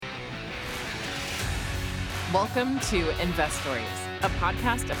Welcome to Invest Stories, a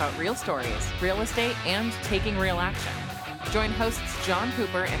podcast about real stories, real estate, and taking real action. Join hosts John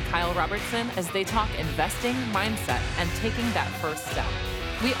Hooper and Kyle Robertson as they talk investing, mindset, and taking that first step.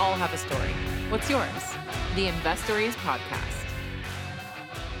 We all have a story. What's yours? The Invest Stories podcast.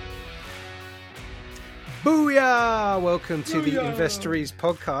 Booyah! Welcome to the Invest Stories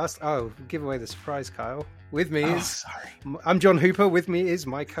podcast. Oh, give away the surprise, Kyle. With me I'm John Hooper. With me is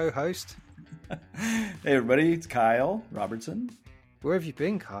my co-host. Hey everybody, it's Kyle Robertson. Where have you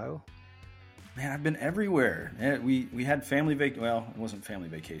been, Kyle? Man, I've been everywhere. We had family well, it wasn't family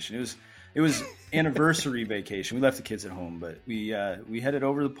vacation. It was anniversary vacation. We left the kids at home, but we headed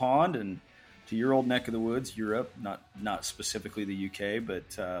over the pond and to your old neck of the woods, Europe. Not specifically the UK,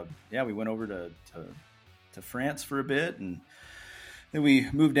 but we went over to France for a bit, and then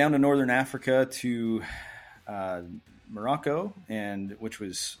we moved down to northern Africa to Morocco, and which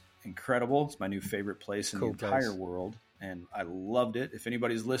was incredible. It's my new favorite place in the entire world, and I loved it. If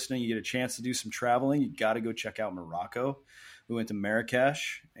anybody's listening, you get a chance to do some traveling, you got to go check out Morocco. We went to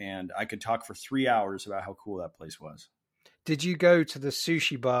Marrakesh, and I could talk for 3 hours about how cool that place was. Did you go to the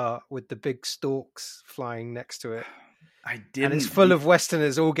sushi bar with the big storks flying next to it? I didn't. And it's full of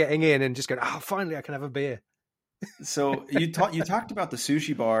Westerners all getting in and just going, oh, finally I can have a beer. So you talked about the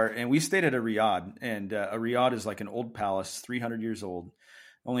sushi bar, and we stayed at a riad, and a riad is like an old palace, 300 years old.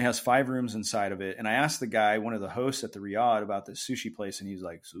 Only has 5 rooms inside of it. And I asked the guy, one of the hosts at the riad, about this sushi place, and he's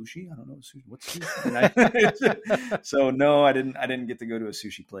like, "Sushi? I don't know sushi. What's sushi?" So no, I didn't get to go to a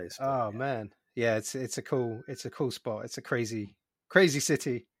sushi place. But, oh man, yeah, it's a cool spot. It's a crazy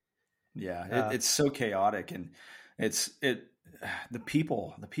city. Yeah, it's so chaotic, and the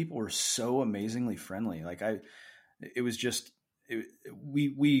people were so amazingly friendly. Like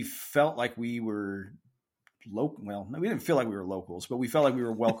we felt like we were local. Well, we didn't feel like we were locals, but we felt like we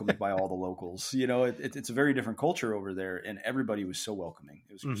were welcomed by all the locals. You know, it's a very different culture over there, and everybody was so welcoming.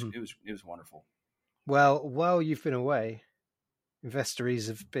 It was wonderful. Well, while you've been away, Investories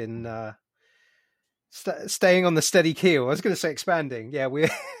have been staying on the steady keel. I was going to say expanding. Yeah,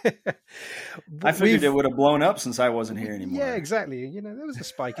 I figured it would have blown up since I wasn't here anymore. Yeah, exactly. You know, there was a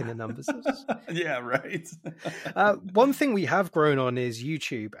spike in the numbers. Yeah, right. One thing we have grown on is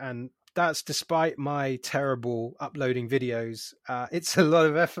YouTube, and that's despite my terrible uploading videos. It's a lot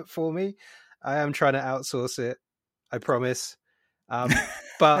of effort for me. I am trying to outsource it, I promise.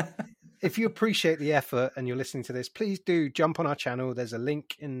 But if you appreciate the effort and you're listening to this, please do jump on our channel. There's a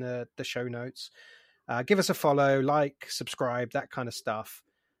link in the show notes. Give us a follow, like, subscribe, that kind of stuff.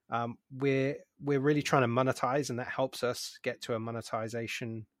 We're really trying to monetize, and that helps us get to a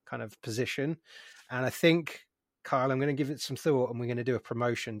monetization kind of position. And I think, Kyle, I'm going to give it some thought, and we're going to do a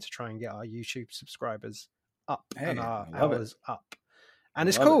promotion to try and get our YouTube subscribers up and our hours up. And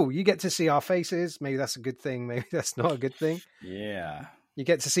it's cool. You get to see our faces. Maybe that's a good thing. Maybe that's not a good thing. Yeah. You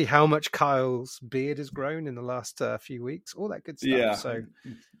get to see how much Kyle's beard has grown in the last few weeks. All that good stuff. Yeah. So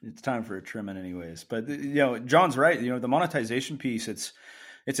it's time for a trimming anyways. But, John's right. The monetization piece, it's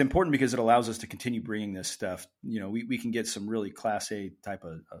important because it allows us to continue bringing this stuff. We can get some really class A type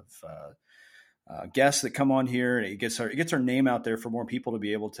of guests that come on here, and it gets our name out there for more people to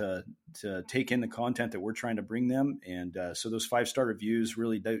be able to take in the content that we're trying to bring them. And so those 5-star reviews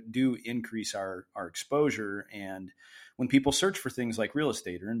really do increase our exposure. And when people search for things like real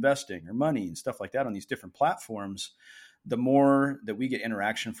estate or investing or money and stuff like that on these different platforms, the more that we get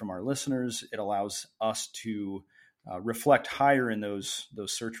interaction from our listeners, it allows us to reflect higher in those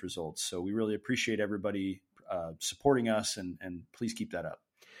search results. So we really appreciate everybody supporting us, and please keep that up.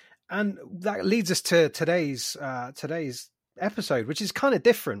 And that leads us to today's episode, which is kind of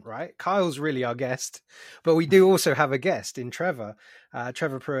different, right? Kyle's really our guest, but we do also have a guest in Trevor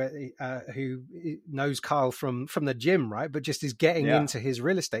Pruitt, who knows Kyle from the gym, right? But just is getting into his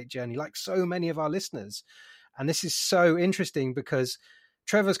real estate journey, like so many of our listeners. And this is so interesting because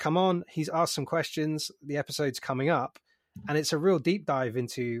Trevor's come on, he's asked some questions, the episode's coming up, and it's a real deep dive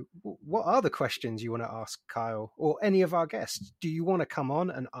into what are the questions you want to ask Kyle or any of our guests. Do you want to come on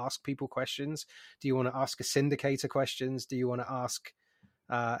and ask people questions? Do you want to ask a syndicator questions? Do you want to ask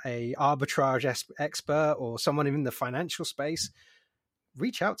a arbitrage expert or someone in the financial space?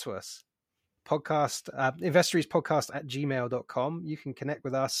 Reach out to us. investoriespodcast@gmail.com. You can connect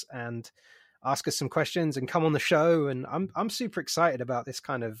with us and ask us some questions and come on the show. And I'm super excited about this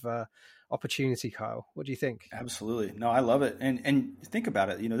kind of opportunity, Kyle. What do you think? Absolutely. No, I love it. And think about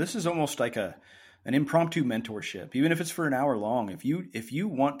it. This is almost like an impromptu mentorship, even if it's for an hour long. If you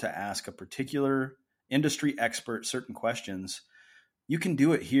want to ask a particular industry expert certain questions, you can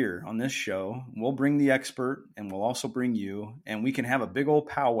do it here on this show. We'll bring the expert and we'll also bring you, and we can have a big old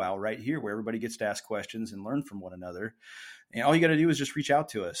powwow right here where everybody gets to ask questions and learn from one another. And all you got to do is just reach out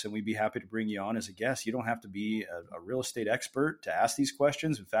to us and we'd be happy to bring you on as a guest. You don't have to be a real estate expert to ask these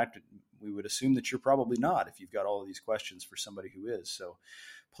questions. In fact, we would assume that you're probably not if you've got all of these questions for somebody who is. So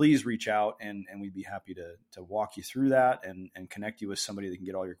please reach out and we'd be happy to walk you through that and connect you with somebody that can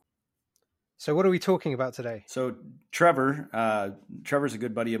get all your. So what are we talking about today? So Trevor's a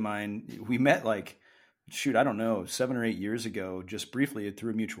good buddy of mine. We met I don't know, 7 or 8 years ago, just briefly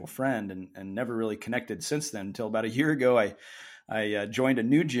through a mutual friend and never really connected since then until about a year ago. I joined a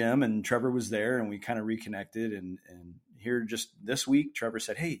new gym and Trevor was there and we kind of reconnected and here just this week, Trevor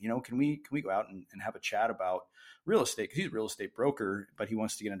said, hey, can we go out and have a chat about real estate? Because he's a real estate broker, but he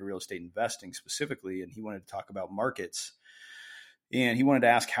wants to get into real estate investing specifically. And he wanted to talk about markets. And he wanted to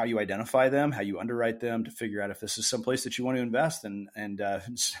ask how you identify them, how you underwrite them to figure out if this is someplace that you want to invest. And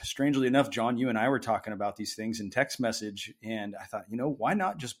strangely enough, John, you and I were talking about these things in text message. And I thought, why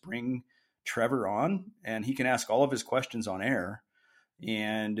not just bring Trevor on and he can ask all of his questions on air.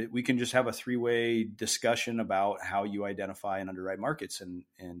 And we can just have a 3-way discussion about how you identify and underwrite markets. And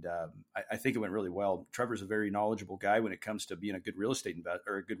I think it went really well. Trevor's a very knowledgeable guy when it comes to being a good real estate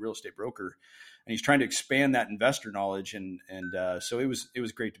investor or a good real estate broker. And he's trying to expand that investor knowledge. And so it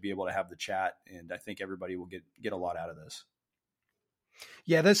was great to be able to have the chat. And I think everybody will get a lot out of this.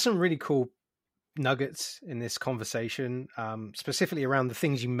 Yeah, there's some really cool nuggets in this conversation, specifically around the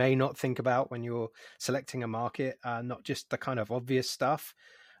things you may not think about when you're selecting a market, not just the kind of obvious stuff.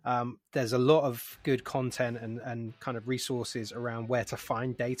 There's a lot of good content and kind of resources around where to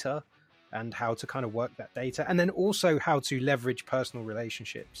find data and how to kind of work that data, and then also how to leverage personal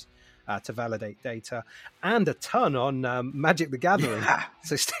relationships to validate data, and a ton on Magic the Gathering. Yeah.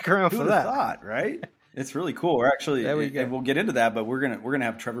 So stick around for that. Thought, right? It's really cool. We're actually, and we'll get into that, but we're gonna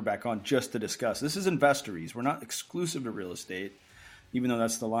have Trevor back on just to discuss. This is Investories. We're not exclusive to real estate, even though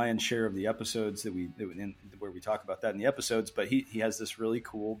that's the lion's share of the episodes where we talk about that in the episodes. But he has this really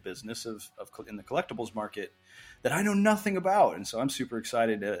cool business of in the collectibles market that I know nothing about, and so I'm super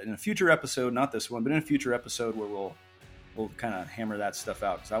excited in a future episode, not this one, but in a future episode where we'll kind of hammer that stuff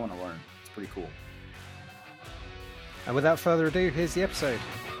out because I want to learn. It's pretty cool. And without further ado, here's the episode.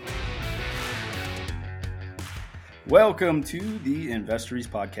 Welcome to the Investories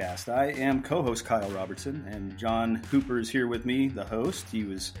Podcast. I am co-host Kyle Robertson, and John Hooper is here with me, the host. He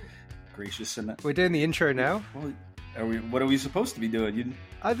was gracious enough. We're doing the intro now. Well, what are we supposed to be doing?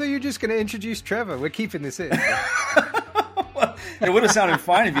 I thought you were just going to introduce Trevor. We're keeping this in. It would have sounded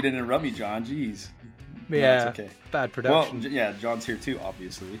fine if you didn't interrupt me, John. Jeez. Yeah, no, okay. Bad production. Well, yeah, John's here too,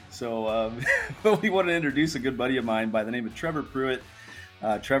 obviously. So we want to introduce a good buddy of mine by the name of Trevor Pruitt.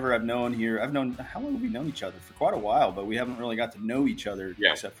 Trevor, how long have we known each other? For quite a while, but we haven't really got to know each other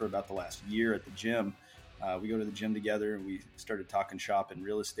except for about the last year at the gym. We go to the gym together and we started talking shop and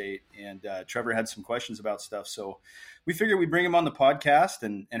real estate, and Trevor had some questions about stuff. So we figured we'd bring him on the podcast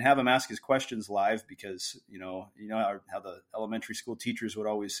and have him ask his questions live because, you know how the elementary school teachers would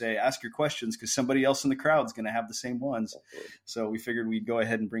always say, ask your questions because somebody else in the crowd is going to have the same ones. So we figured we'd go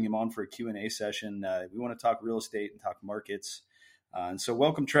ahead and bring him on for a Q&A session. We want to talk real estate and talk markets. And so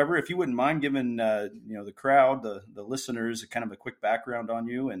welcome, Trevor. If you wouldn't mind giving the crowd, the listeners, a kind of a quick background on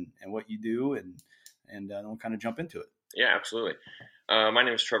you and what you do, and then we'll kind of jump into it. Yeah, absolutely. My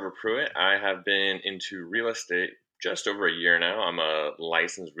name is Trevor Pruitt. I have been into real estate just over a year now. I'm a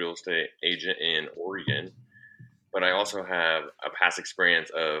licensed real estate agent in Oregon, but I also have a past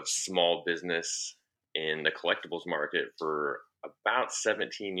experience of small business in the collectibles market for about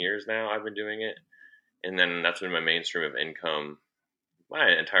 17 years now. I've been doing it. And then that's been my main stream of income my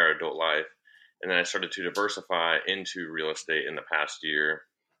entire adult life. And then I started to diversify into real estate in the past year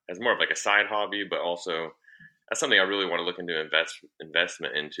as more of like a side hobby, but also that's something I really want to look into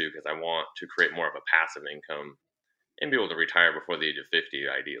investment into because I want to create more of a passive income and be able to retire before the age of 50,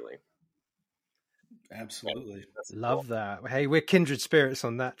 ideally. Absolutely. Love that. Hey, we're kindred spirits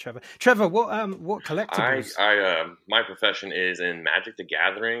on that, Trevor. Trevor, what collectibles? My profession is in Magic the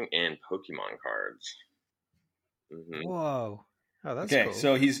Gathering and Pokemon cards. Mm-hmm. Whoa. Oh, that's okay, cool.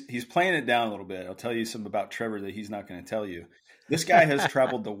 So he's playing it down a little bit. I'll tell you something about Trevor that he's not going to tell you. This guy has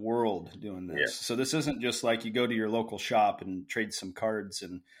traveled the world doing this. Yeah. So this isn't just like you go to your local shop and trade some cards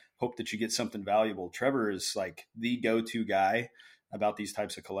and hope that you get something valuable. Trevor is like the go-to guy about these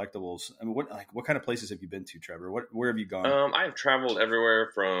types of collectibles. I mean, what kind of places have you been to, Trevor? Where have you gone? I've traveled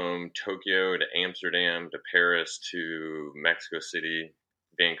everywhere from Tokyo to Amsterdam to Paris to Mexico City,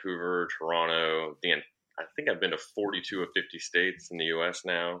 Vancouver, Toronto. I think I've been to 42 of 50 states in the U.S.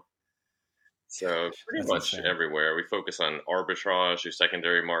 now. So pretty That's much insane. everywhere. We focus on arbitrage to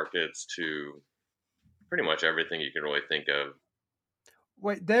secondary markets to pretty much everything you can really think of.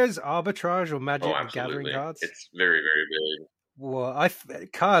 Wait, there's arbitrage or Oh, Magic the Gathering absolutely. cards? It's very, very big. Well,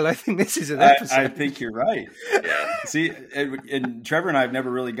 Kyle, I think this is an I episode. think you're right. Yeah. See, and Trevor and I have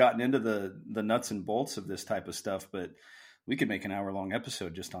never really gotten into the nuts and bolts of this type of stuff, but we could make an hour-long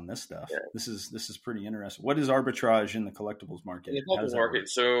episode just on this stuff. Yeah. This is pretty interesting. What is arbitrage in the collectibles market? In the collectibles market,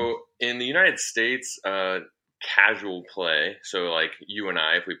 so in the United States, casual play. So like you and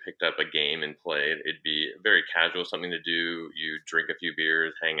I, if we picked up a game and played, it'd be very casual, something to do. You drink a few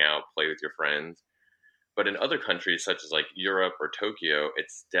beers, hang out, play with your friends. But in other countries, such as like Europe or Tokyo,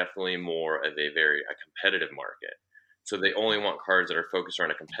 it's definitely more of a competitive market. So they only want cards that are focused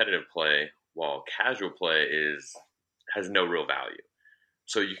on a competitive play, while casual play has no real value.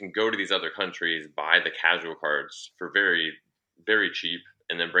 So you can go to these other countries, buy the casual cards for very, very cheap,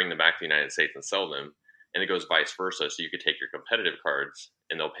 and then bring them back to the United States and sell them. And it goes vice versa. So you could take your competitive cards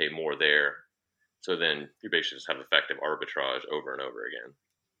and they'll pay more there. So then you basically just have effective arbitrage over and over again.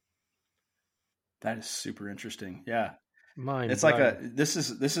 That is super interesting. Yeah. It's like this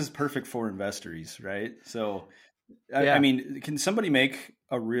is perfect for investors, right? So Yeah. I mean, can somebody make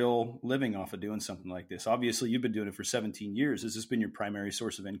a real living off of doing something like this? Obviously, you've been doing it for 17 years. Has this been your primary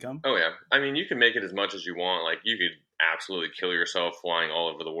source of income? Oh, yeah. I mean, you can make it as much as you want. Like, you could absolutely kill yourself flying all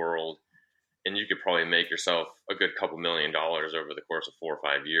over the world, and you could probably make yourself a good couple $1 million over the course of 4 or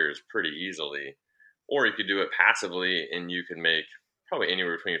 5 years pretty easily. Or you could do it passively, and you could make probably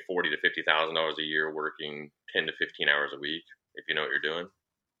anywhere between $40,000 to $50,000 a year working 10 to 15 hours a week if you know what you're doing.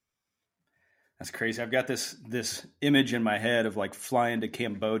 That's crazy. I've got this image in my head of like flying to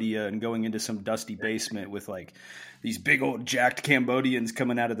Cambodia and going into some dusty basement with like these big old jacked Cambodians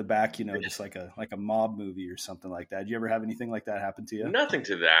coming out of the back, you know, just like a mob movie or something like that. Did you ever have anything like that happen to you? Nothing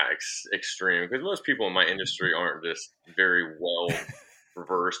to that extreme, because most people in my industry aren't just very well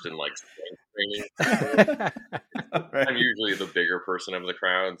versed in like strength training. Right. I'm usually the bigger person of the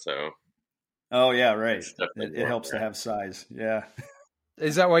crowd, so. Oh yeah, right. It helps to have size. Yeah.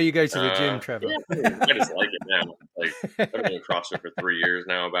 Is that why you go to the gym, Trevor? Yeah, I just like it now. Like, I've been doing CrossFit for 3 years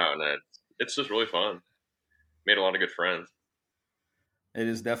now, and it's just really fun. Made a lot of good friends. It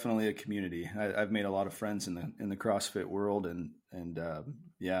is definitely a community. I've made a lot of friends in the CrossFit world, and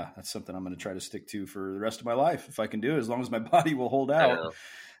yeah, that's something I'm going to try to stick to for the rest of my life if I can do it, as long as my body will hold out.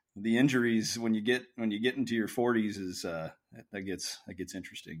 The injuries when you get into your 40s is that gets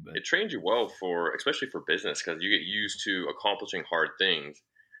interesting. But it trains you well especially for business, because you get used to accomplishing hard things,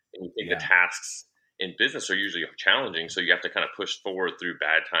 and you think the tasks in business are usually challenging, so you have to kind of push forward through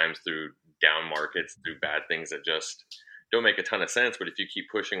bad times, through down markets, through bad things that just don't make a ton of sense. But if you keep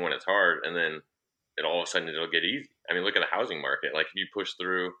pushing when it's hard, and then all of a sudden it'll get easy. I mean, look at the housing market. Like, if you push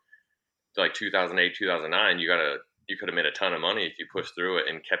through to like 2008, 2009, you could have made a ton of money if you pushed through it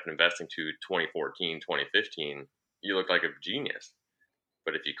and kept investing to 2014, 2015. You look like a genius.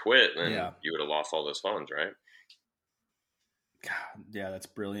 But if you quit, then you would have lost all those funds, right? God, yeah, that's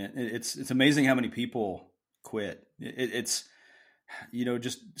brilliant. It's amazing how many people quit. It's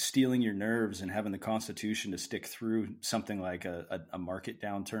just stealing your nerves and having the constitution to stick through something like a market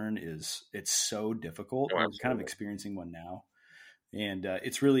downturn it's so difficult. We're kind of experiencing one now. And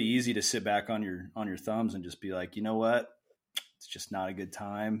it's really easy to sit back on your thumbs and just be like, you know what, it's just not a good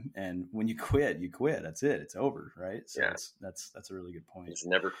time. And when you quit, you quit. That's it. It's over, right? So that's a really good point. It's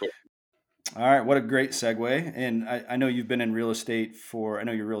never quit. All right, what a great segue. And I know you've been in real estate I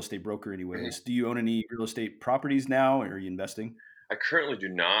know you're a real estate broker anyways. Mm-hmm. Do you own any real estate properties now, or are you investing? I currently do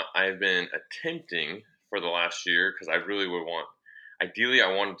not. I've been attempting for the last year, because I really ideally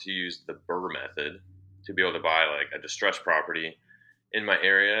I wanted to use the BRRRR method to be able to buy like a distressed property in my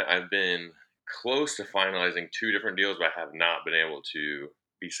area. I've been close to finalizing 2 different deals, but I have not been able to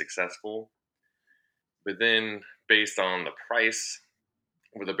be successful. But then, based on the price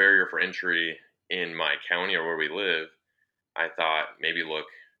with the barrier for entry in my county or where we live, I thought maybe look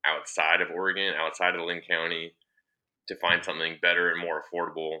outside of Oregon, outside of Linn County, to find something better and more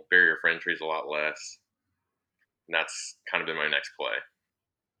affordable. Barrier for entry is a lot less. And that's kind of been my next play.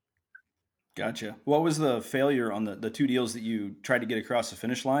 Gotcha. What was the failure on the 2 deals that you tried to get across the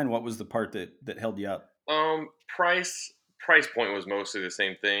finish line? What was the part that held you up? Price point was mostly the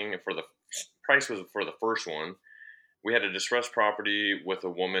same thing. Price was for the first one. We had a distressed property with a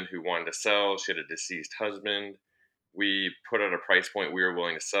woman who wanted to sell. She had a deceased husband. We put out a price point we were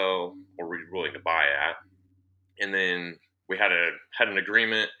willing to sell, or we were willing to buy at. And then we had an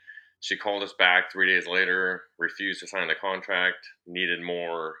agreement. She called us back 3 days later, refused to sign the contract, needed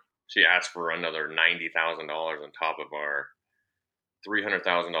more. She asked for another $90,000 on top of our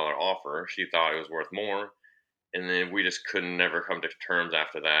 $300,000 offer. She thought it was worth more. And then we just couldn't never come to terms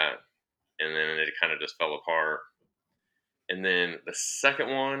after that. And then it kind of just fell apart. And then the second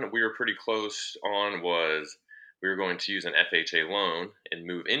one we were pretty close on was we were going to use an FHA loan and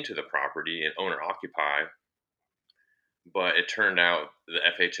move into the property and owner occupy. But it turned out the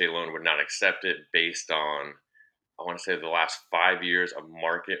FHA loan would not accept it based on, I want to say, the last 5 years of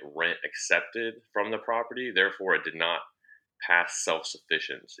market rent accepted from the property. Therefore, it did not pass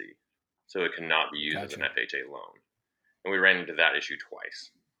self-sufficiency. So it cannot be used as an FHA loan. And we ran into that issue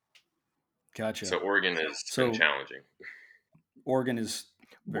twice. Gotcha. So Oregon is been challenging. Oregon is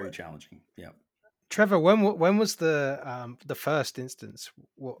very challenging. Yeah. Trevor, when was the first instance?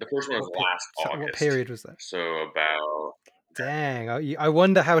 The first one was last August. What period was that? So about. Dang, I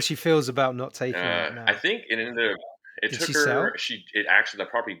wonder how she feels about not taking it now. I think it ended up. It took her. It actually, the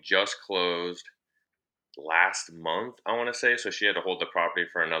property just closed last month, I want to say. So she had to hold the property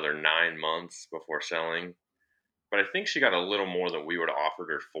for another 9 months before selling. But I think she got a little more than we would have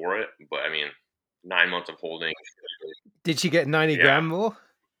offered her for it. But I mean, 9 months of holding. Did she get 90 grand more?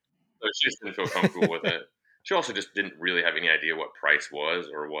 So she just didn't feel comfortable with it. She also just didn't really have any idea what price was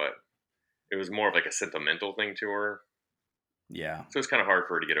or what. It was more of like a sentimental thing to her. Yeah. So it's kind of hard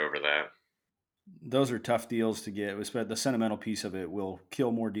for her to get over that. Those are tough deals to get. The sentimental piece of it will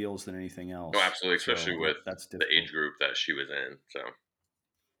kill more deals than anything else. Oh, absolutely, especially with the age group that she was in.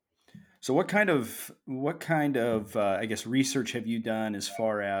 So what kind of I guess research have you done as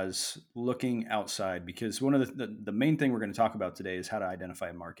far as looking outside? Because one of the main thing we're going to talk about today is how to identify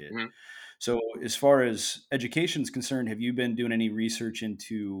a market. Mm-hmm. So as far as education is concerned, have you been doing any research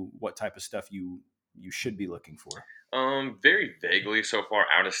into what type of stuff you should be looking for? Very vaguely so far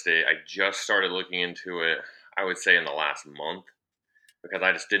out of state. I just started looking into it, I would say in the last month, because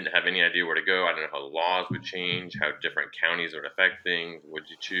I just didn't have any idea where to go. I didn't know how the laws would change, how different counties would affect things. Would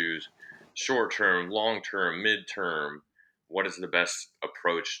you choose short-term, long-term, mid-term? What is the best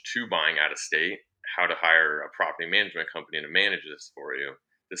approach to buying out of state? How to hire a property management company to manage this for you?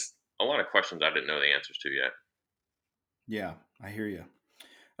 Just a lot of questions I didn't know the answers to yet. Yeah, I hear you.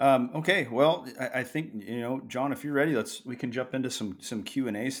 Okay, well, I think, John, if you're ready, we can jump into some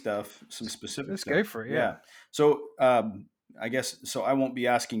Q&A stuff, some specific Let's stuff. go for it. Yeah. So I guess, so I won't be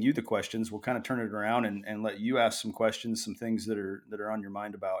asking you the questions. We'll kind of turn it around and let you ask some questions, some things that are on your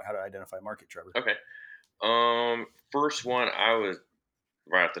mind about how to identify a market, Trevor. Okay. First one I was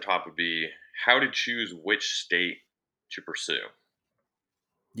right at the top would be how to choose which state to pursue.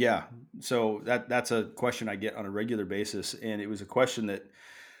 Yeah. So that's a question I get on a regular basis. And it was a question that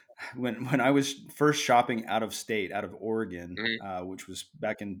when I was first shopping out of state, out of Oregon, mm-hmm. Which was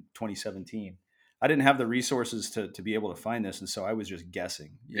back in 2017, I didn't have the resources to be able to find this. And so I was just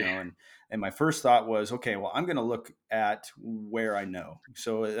guessing, and my first thought was, okay, well, I'm going to look at where I know.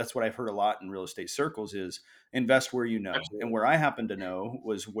 So that's what I've heard a lot in real estate circles is invest where you know. Absolutely. And where I happen to know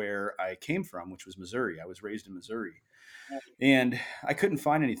was where I came from, which was Missouri. I was raised in Missouri. And I couldn't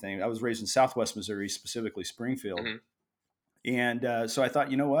find anything. I was raised in Southwest Missouri, specifically Springfield. Mm-hmm. And so I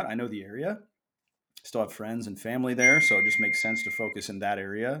thought, you know what? I know the area. Still have friends and family there. So it just makes sense to focus in that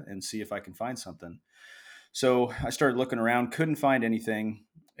area and see if I can find something. So I started looking around, couldn't find anything.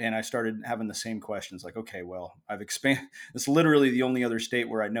 And I started having the same questions like, okay, well, I've expanded. It's literally the only other state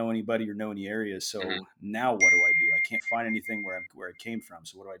where I know anybody or know any areas. So mm-hmm. Now what do I do? I can't find anything where I came from.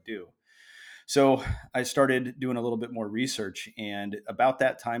 So what do I do? So I started doing a little bit more research, and about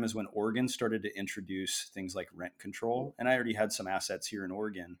that time is when Oregon started to introduce things like rent control. And I already had some assets here in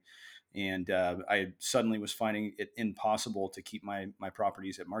Oregon, and I suddenly was finding it impossible to keep my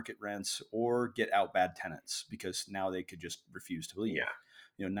properties at market rents or get out bad tenants because now they could just refuse to leave. Yeah.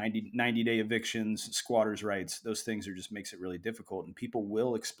 90-day evictions, squatters' rights, those things just makes it really difficult, and people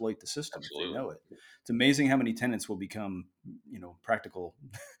will exploit the system. Absolutely. If they know it. It's amazing how many tenants will become, practical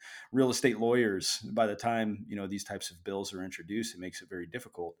real estate lawyers by the time, these types of bills are introduced. It makes it very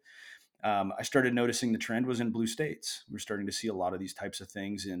difficult. I started noticing the trend was in blue states. We're starting to see a lot of these types of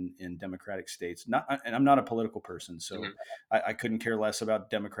things in Democratic states. And I'm not a political person, so mm-hmm. I couldn't care less about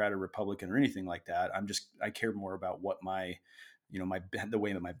Democrat or Republican or anything like that. I care more about what the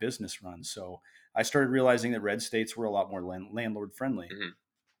way that my business runs. So I started realizing that red states were a lot more landlord friendly. Mm-hmm.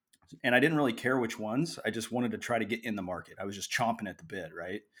 And I didn't really care which ones. I just wanted to try to get in the market. I was just chomping at the bit,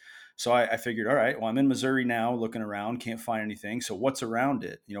 right? So I figured, all right, well, I'm in Missouri now, looking around, can't find anything. So what's around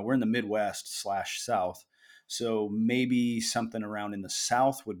it? We're in the Midwest/South. So maybe something around in the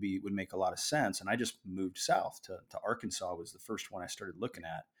South would make a lot of sense. And I just moved south to Arkansas was the first one I started looking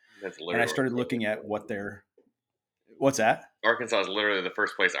at. And I started looking at what's that? Arkansas is literally the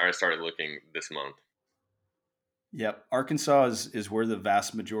first place I started looking this month. Yep. Arkansas is where the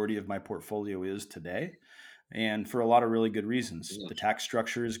vast majority of my portfolio is today. And for a lot of really good reasons. Mhm. The tax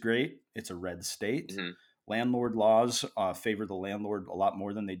structure is great. It's a red state. Mhm. Landlord laws favor the landlord a lot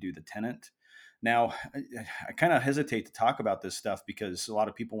more than they do the tenant. Now, I kind of hesitate to talk about this stuff because a lot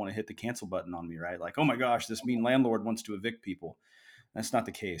of people want to hit the cancel button on me, right? Like, oh my gosh, this mean landlord wants to evict people. That's not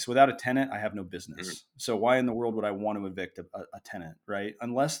the case. Without a tenant, I have no Mhm. business. So why in the world would I want to evict a tenant, right?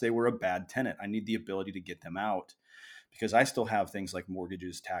 Unless they were a bad tenant. I need the ability to get them out because I still have things like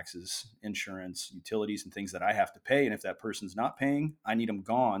mortgages, taxes, insurance, utilities, and things that I have to pay. And if that person's not paying, I need them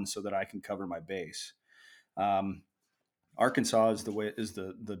gone so that I can cover my base. Um, Arkansas is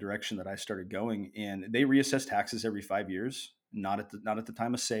the direction that I started going, and they reassess taxes every 5 years. Not at the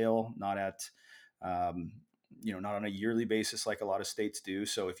time of sale, not at um, not on a yearly basis like a lot of states do.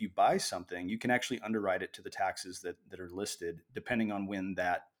 So if you buy something, you can actually underwrite it to the taxes that are listed, depending on when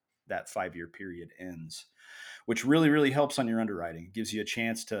that 5 year period ends, which really helps on your underwriting. It gives you a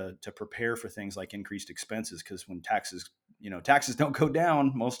chance to prepare for things like increased expenses, because when taxes don't go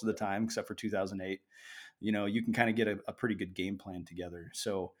down most of the time, except for 2008. You can kind of get a pretty good game plan together.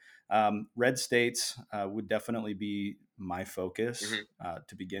 So red states would definitely be my focus Mhm.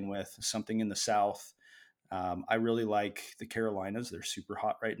 to begin with. Something in the South. I really like the Carolinas. They're super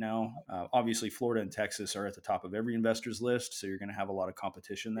hot right now. Obviously, Florida and Texas are at the top of every investor's list, so you're going to have a lot of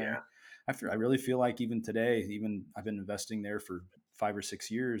competition Yeah. there. I really feel like even today, I've been investing there for 5 or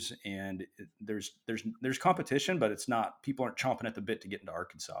 6 years, and there's competition, but it's not, people aren't chomping at the bit to get into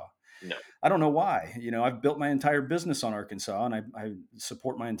Arkansas. No. I don't know why. I've built my entire business on Arkansas, and I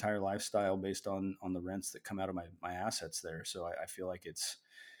support my entire lifestyle based on the rents that come out of my assets there. So I feel like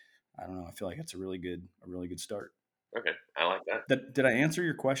I don't know. I feel like it's a really good start. Okay. I like that. Did I answer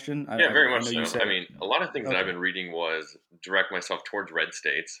your question? I, Yeah, very I, I much know so. you I said mean, a lot of things that I've okay. been reading was direct myself towards red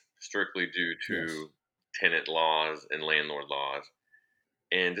states strictly due Yes. to tenant laws and landlord laws.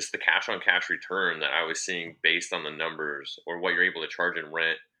 And just the cash on cash return that I was seeing based on the numbers or what you're able to charge in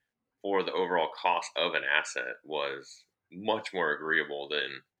rent for the overall cost of an asset was much more agreeable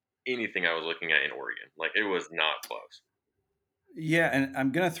than anything I was looking at in Oregon. Like, it was not close. Yeah, and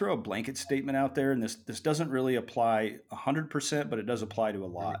I'm going to throw a blanket statement out there, and this doesn't really apply 100%, but it does apply to a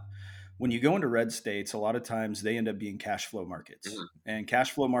Mhm. lot. When you go into red states, a lot of times they end up being cash flow markets. Mhm. And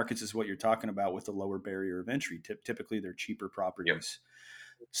cash flow markets is what you're talking about with the lower barrier of entry. Typically, they're cheaper Yep. properties.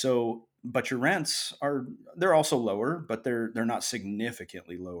 So, but your rents they're also lower, but they're not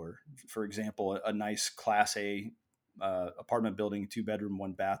significantly lower. For example, a nice Class A apartment building, 2 bedroom,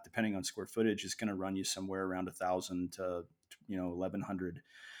 1 bath, depending on square footage, is going to run you somewhere around 1,000 to 1,100.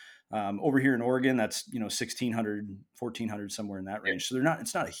 Over here in Oregon, that's 1,600, 1,400, somewhere in that Yeah. range. So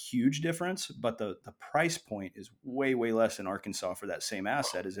it's not a huge difference, but the price point is way less in Arkansas for that same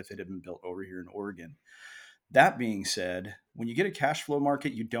asset as if it had been built over here in Oregon. That being said, when you get a cash flow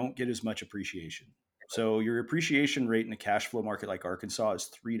market, you don't get as much appreciation. So your appreciation rate in a cash flow market like Arkansas is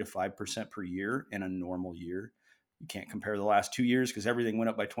 3 to 5% per year in a normal year. You can't compare the last 2 years because everything went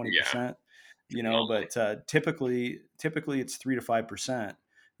up by Yeah. 20%. Phenomenally. But typically it's 3 to 5%.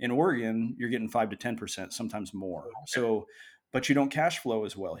 In Oregon, you're getting 5 to 10%, sometimes more. Okay. So, but you don't cash flow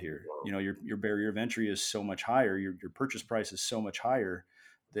as well here. Well, Your barrier of entry is so much higher. Your purchase price is so much higher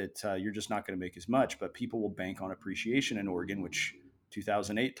that you're just not going to make as much. But people will bank on appreciation in Oregon, which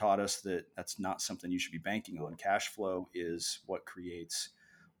 2008 taught us that that's not something you should be banking on. Cash flow is what creates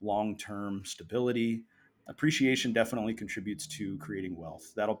long-term stability. Appreciation definitely contributes to creating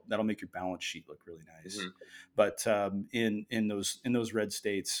wealth. That'll make your balance sheet look really nice. mhm. But in those red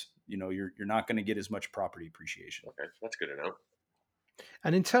states, you're not going to get as much property appreciation. Okay. That's good to know.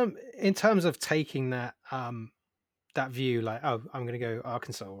 And in terms of taking that view, like, oh, I'm going to go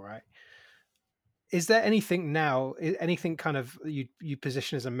Arkansas, right? Is there anything now, anything kind of you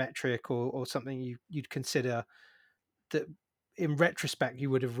position as a metric or something you'd consider that in retrospect you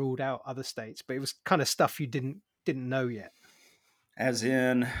would have ruled out other states, but it was kind of stuff you didn't know yet? As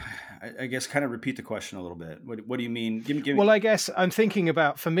in, I guess, kind of repeat the question a little bit. What do you mean? Give Well, me. I guess I'm thinking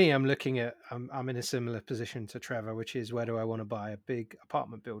about, for me, I'm looking at, I'm in a similar position to Trevor, which is, where do I want to buy a big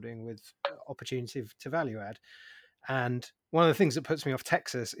apartment building with opportunity to value add? And one of the things that puts me off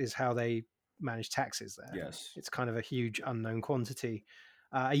Texas is how they manage taxes there. Yes. It's kind of a huge unknown quantity.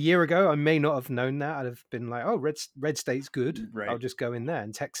 A year ago, I may not have known that. I'd have been like, "Oh, red state's good. I'll Right. just go in there."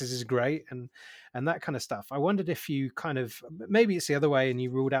 And Texas is great, and that kind of stuff. I wondered if you kind of, maybe it's the other way, and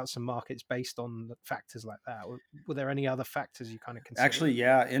you ruled out some markets based on factors like that. Were there any other factors you kind of considered? Actually,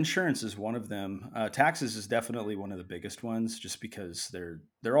 yeah, insurance is one of them. Taxes is definitely one of the biggest ones, just because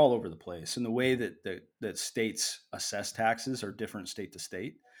they're all over the place, and the way that states assess taxes are different state to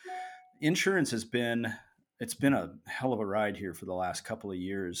state. Insurance has been it's been a hell of a ride here for the last couple of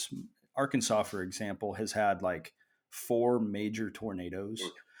years. Arkansas, for example, has had like 4 major tornadoes,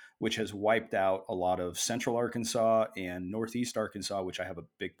 which has wiped out a lot of central Arkansas and northeast Arkansas, which I have a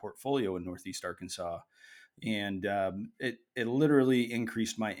big portfolio in northeast Arkansas. And it literally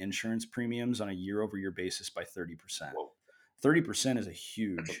increased my insurance premiums on a year over year basis by 30%. 30% is a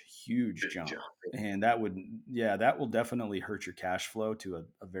huge jump. And that will definitely hurt your cash flow to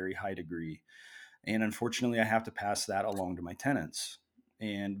a very high degree. And unfortunately, I have to pass that along to my tenants.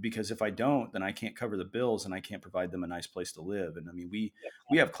 And because if I don't, then I can't cover the bills and I can't provide them a nice place to live. And I mean, we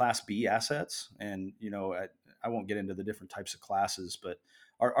have Class B assets, and I won't get into the different types of classes, but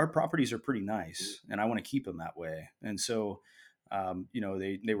our properties are pretty nice, and I want to keep them that way. And so,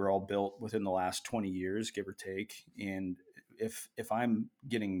 they were all built within the last 20 years, give or take. And if I'm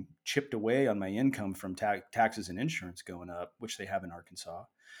getting chipped away on my income from taxes and insurance going up, which they have in Arkansas,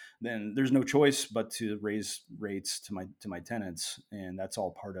 then there's no choice but to raise rates to my tenants, and that's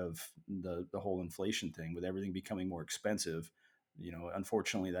all part of the whole inflation thing. With everything becoming more expensive,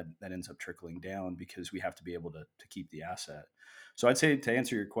 unfortunately that ends up trickling down because we have to be able to keep the asset. So I'd say, to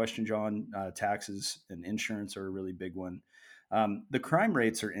answer your question, John, taxes and insurance are a really big one. The crime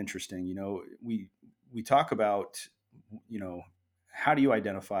rates are interesting. We talk about how do you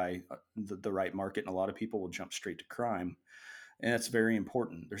identify the right market, and a lot of people will jump straight to crime. And that's very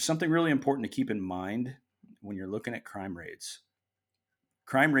important. There's something really important to keep in mind when you're looking at crime rates.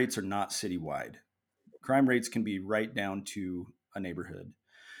 Crime rates are not citywide. Crime rates can be right down to a neighborhood.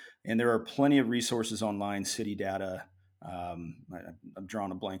 And there are plenty of resources online, city data. I'm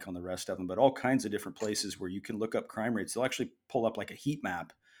drawing a blank on the rest of them, but all kinds of different places where you can look up crime rates. They'll actually pull up like a heat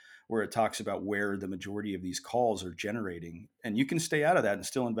map where it talks about where the majority of these calls are generating. And you can stay out of that and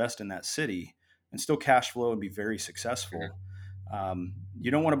still invest in that city and still cash flow and be very successful.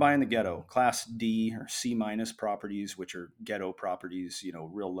 You don't want to buy in the ghetto. Class D or C minus properties, which are ghetto properties,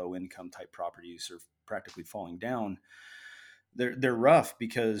 real low income type properties, are practically falling down. They're rough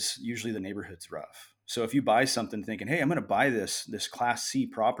because usually the neighborhood's rough. So if you buy something thinking, hey, I'm going to buy this Class C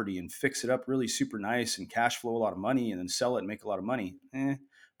property and fix it up really super nice and cash flow a lot of money and then sell it and make a lot of money.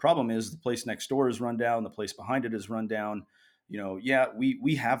 Problem is the place next door is run down. The place behind it is run down.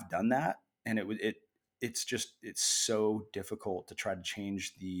 We have done that, and it's so difficult to try to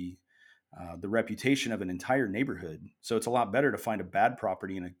change the reputation of an entire neighborhood. So it's a lot better to find a bad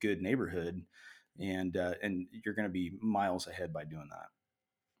property in a good neighborhood, and you're going to be miles ahead by doing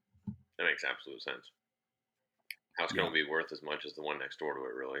that. That makes absolute sense. House going to be worth as much as the one next door to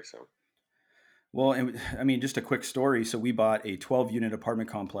it, really. So. Well, and I mean, just a quick story. So we bought a 12-unit apartment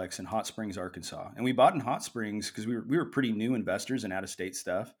complex in Hot Springs, Arkansas, and we bought in Hot Springs because we were pretty new investors in out-of-state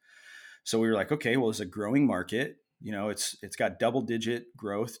stuff. So we were like, okay, well, it's a growing market. It's got double-digit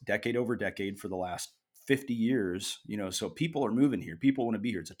growth, decade over decade for the last 50 years. So people are moving here. People want to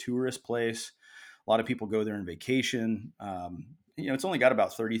be here. It's a tourist place. A lot of people go there on vacation. It's only got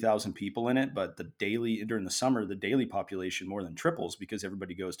about 30,000 people in it, but during the summer, the daily population more than triples because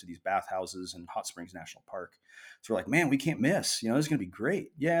everybody goes to these bathhouses and Hot Springs National Park. So we're like, man, we can't miss. This is going to be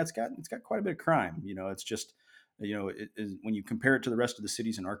great. Yeah, it's got quite a bit of crime. It's just, when you compare it to the rest of the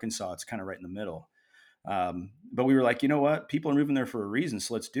cities in Arkansas, it's kind of right in the middle. But we were like, you know what? People are moving there for a reason,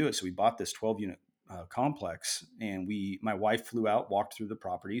 so let's do it. So we bought this 12-unit complex, and my wife flew out, walked through the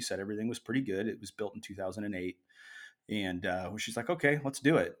property, said everything was pretty good. It was built in 2008. And she's like, okay, let's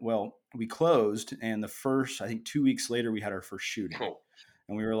do it. Well, we closed, and the first, I think 2 weeks later, we had our first shooting.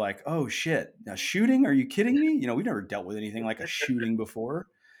 And we were like, oh shit, a shooting? Are you kidding me? We've never dealt with anything like a shooting before.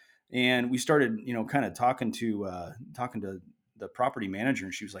 And we started, kind of talking to the property manager,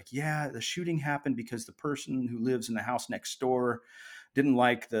 and she was like, yeah, the shooting happened because the person who lives in the house next door didn't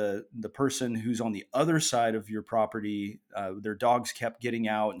like the person who's on the other side of your property. Their dogs kept getting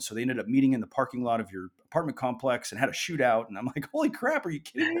out, and so they ended up meeting in the parking lot of your apartment complex and had a shootout. And I'm like, holy crap, are you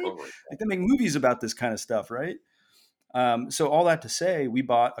kidding me? Like, they make movies about this kind of stuff, right? So all that to say, we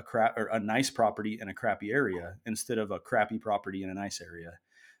bought a nice property in a crappy area instead of a crappy property in a nice area.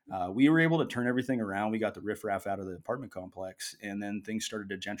 We were able to turn everything around. We got the riffraff out of the apartment complex, and then things started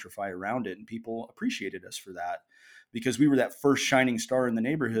to gentrify around it, and people appreciated us for that because we were that first shining star in the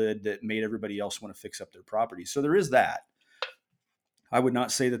neighborhood that made everybody else want to fix up their property. So there is that. I would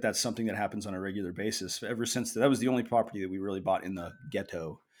not say that that's something that happens on a regular basis. Ever since that was the only property that we really bought in the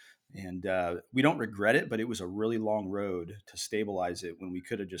ghetto. And we don't regret it, but it was a really long road to stabilize it when we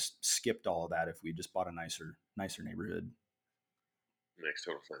could have just skipped all of that if we just bought a nicer neighborhood. Makes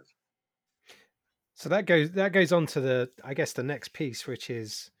total sense. So that goes on to the next piece, which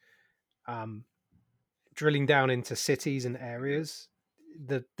is drilling down into cities and areas.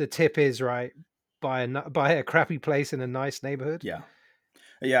 The tip is, right, buy a crappy place in a nice neighborhood? Yeah.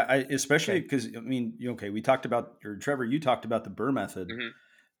 Yeah. Especially Okay. because, I mean, okay, we talked about, or Trevor, you talked about the Burr method, Hmm.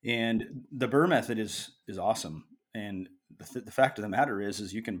 and the Burr method is awesome. And the fact of the matter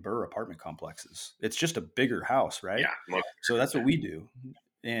is you can Burr apartment complexes. It's just a bigger house, right? Yeah. So that's what we do.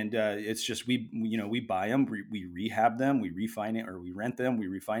 And it's just, we buy them, we rehab them, we refinance, or we rent them, we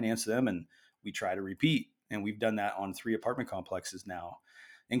refinance them, and we try to repeat. And we've done that on 3 apartment complexes now,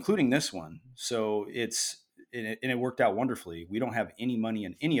 including this one. So and it worked out wonderfully. We don't have any money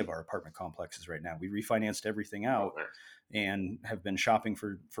in any of our apartment complexes right now. We refinanced everything Oh, out nice. and have been shopping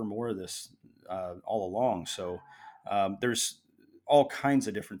for more of this all along. So there's all kinds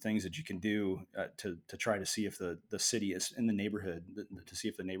of different things that you can do to try to see if the city is in the neighborhood, to see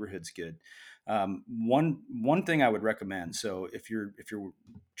if the neighborhood's good. One thing I would recommend. So if you're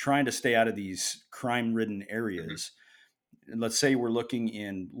trying to stay out of these crime ridden areas, let's say we're looking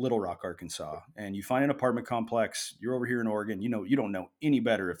in Little Rock, Arkansas, and you find an apartment complex. You're over here in Oregon. You don't know any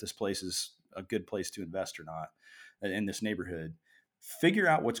better if this place is a good place to invest or not in this neighborhood. Figure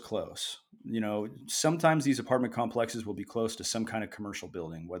out what's close. Sometimes these apartment complexes will be close to some kind of commercial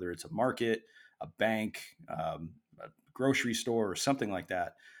building, whether it's a market, a bank, a grocery store, or something like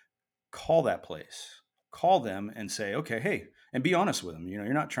that. Call that place, call them and say, okay, hey, and be honest with them.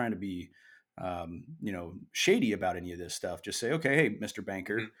 You're not trying to be, shady about any of this stuff. Just say, okay, hey, Mr. Hmm.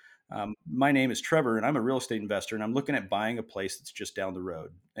 Banker, my name is Trevor and I'm a real estate investor and I'm looking at buying a place that's just down the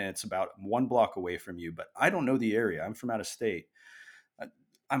road and it's about 1 block away from you, but I don't know the area. I'm from out of state. Uh,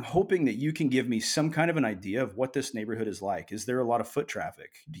 I'm hoping that you can give me some kind of an idea of what this neighborhood is like. Is there a lot of foot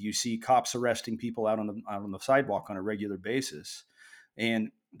traffic? Do you see cops arresting people out on the sidewalk on a regular basis?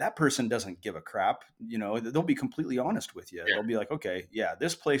 And that person doesn't give a crap. They'll be completely honest with you. Yeah. They'll be like, okay, yeah,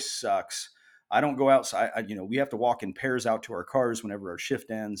 this place sucks. I don't go outside. We have to walk in pairs out to our cars whenever our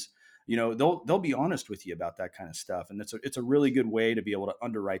shift ends. They'll be honest with you about that kind of stuff. And it's a really good way to be able to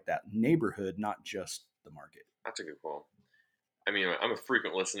underwrite that neighborhood, not just the market. That's a good call. I mean, I'm a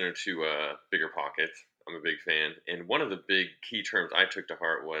frequent listener to Bigger Pockets. I'm a big fan. And one of the big key terms I took to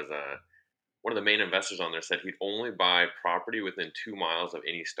heart was one of the main investors on there said he'd only buy property within 2 miles of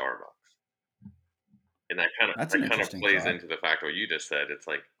any Starbucks. And that kind of That's an interesting plays thought. into the fact of what you just said. It's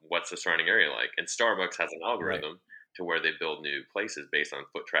like, what's the surrounding area like? And Starbucks has an Right. algorithm to where they build new places based on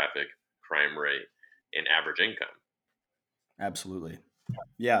foot traffic, crime rate, and average income. Absolutely.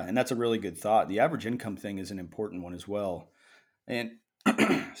 Yeah. And that's a really good thought. The average income thing is an important one as well. And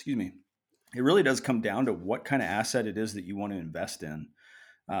excuse me, it really does come down to what kind of asset it is that you want to invest in.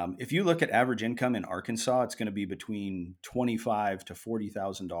 If you look at average income in Arkansas, it's going to be between $25,000 to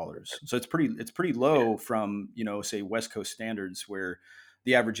 $40,000. So it's pretty low from say West Coast standards where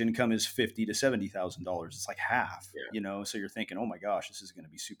the average income is $50,000 to $70,000. It's like half. Yeah. So you're thinking, oh my gosh, this is going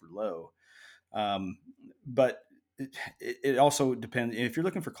to be super low. But it also depends. If you're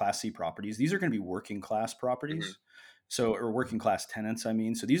looking for Class C properties, these are going to be working class Hmm. properties. So, or working class tenants, I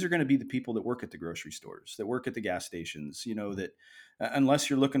mean. So these are going to be the people that work at the grocery stores, that work at the gas stations, that unless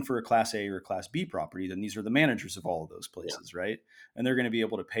you're looking for a Class A or a Class B property, then these are the managers of all of those Yeah. places, right? And they're going to be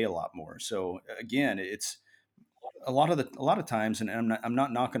able to pay a lot more. So again, it's a lot of times, and I'm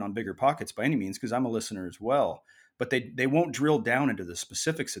not knocking on Bigger Pockets by any means, because I'm a listener as well, but they won't drill down into the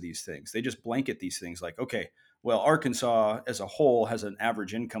specifics of these things. They just blanket these things like, okay, well, Arkansas as a whole has an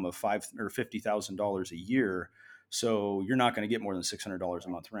average income of $5,000 or $50,000 a year, so you're not going to get more than $600 a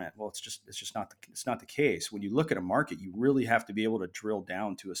month rent. Well, it's just not the case. When you look at a market, you really have to be able to drill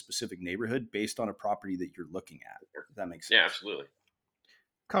down to a specific neighborhood based on a property that you're looking at. If that makes sense. Yeah, absolutely.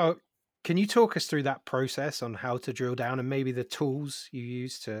 Carl, can you talk us through that process on how to drill down and maybe the tools you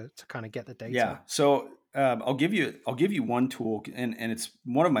use to kind of get the data? Yeah. So I'll give you one tool, and it's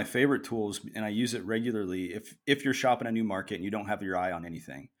one of my favorite tools, and I use it regularly. If you're shopping a new market and you don't have your eye on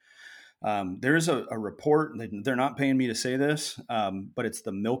anything, there is a report. They're not paying me to say this, but it's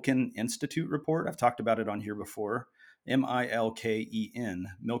the Milken Institute report. I've talked about it on here before. Milken,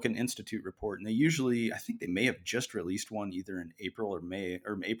 Milken Institute report, and I think they may have just released one either in April or May,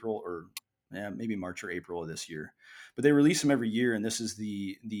 or April or maybe March or April of this year. But they release them every year, and this is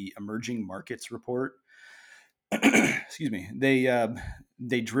the Emerging Markets report. Excuse me.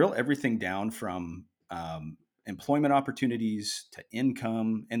 They drill everything down from employment opportunities to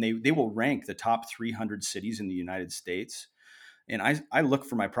income, and they will rank the top 300 cities in the United States. And I look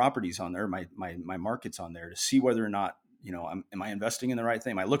for my properties on there, my markets on there, to see whether or not am I investing in the right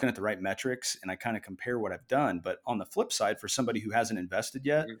thing? Am I looking at the right metrics? And I kind of compare what I've done. But on the flip side, for somebody who hasn't invested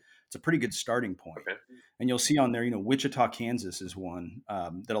yet, it's a pretty good starting point. Okay. And you'll see on there, Wichita, Kansas is one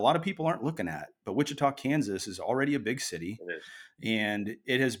that a lot of people aren't looking at. But Wichita, Kansas is already a big city. It is. And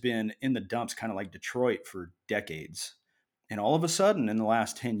it has been in the dumps, kind of like Detroit, for decades. And all of a sudden, in the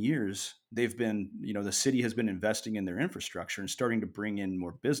last 10 years, they've been, the city has been investing in their infrastructure and starting to bring in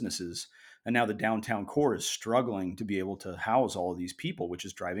more businesses. And now the downtown core is struggling to be able to house all of these people, which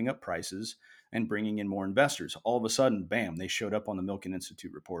is driving up prices and bringing in more investors. All of a sudden, bam, they showed up on the Milken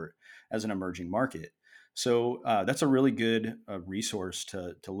Institute report as an emerging market. So that's a really good resource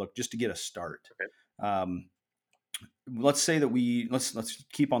to look, just to get a start. Okay. Let's say that let's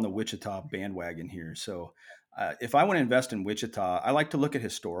keep on the Wichita bandwagon here. So if I want to invest in Wichita, I like to look at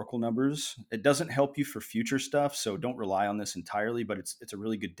historical numbers. It doesn't help you for future stuff, so don't rely on this entirely, but it's a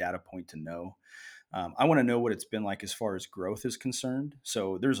really good data point to know. I want to know what it's been like as far as growth is concerned.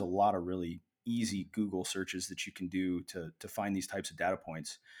 So there's a lot of really easy Google searches that you can do to find these types of data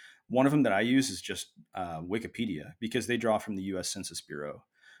points. One of them that I use is just Wikipedia, because they draw from the U.S. Census Bureau.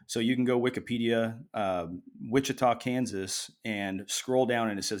 So you can go Wikipedia, Wichita, Kansas, and scroll down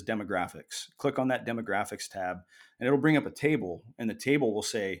and it says demographics. Click on that demographics tab and it'll bring up a table, and the table will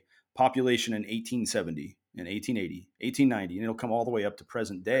say population in 1870, in 1880, 1890, and it'll come all the way up to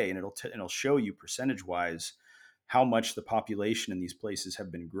present day, and it'll show you percentage wise how much the population in these places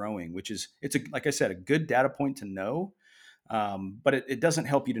have been growing, which is, like I said, a good data point to know. But it doesn't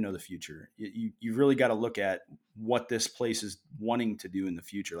help you to know the future. You really got to look at what this place is wanting to do in the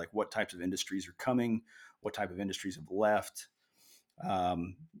future, like what types of industries are coming, what type of industries have left.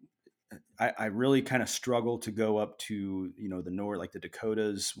 I really kind of struggle to go up to, the north, like the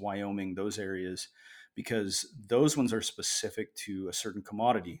Dakotas, Wyoming, those areas, because those ones are specific to a certain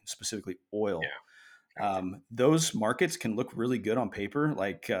commodity, specifically oil. Yeah. Those markets can look really good on paper.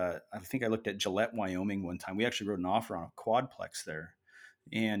 Like I think I looked at Gillette, Wyoming one time. We actually wrote an offer on a quadplex there,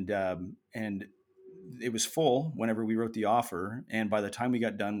 and it was full whenever we wrote the offer. And by the time we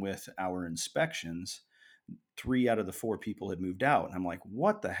got done with our inspections, 3 out of the 4 people had moved out. And I'm like,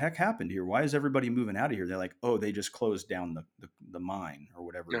 what the heck happened here? Why is everybody moving out of here? They're like, oh, they just closed down the mine or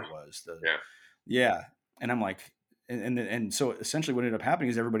whatever it was. Yeah. And I'm like, and so essentially what ended up happening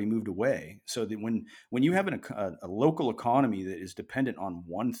is everybody moved away. So that when you have a local economy that is dependent on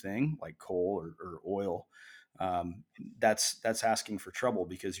one thing like coal or oil, that's asking for trouble,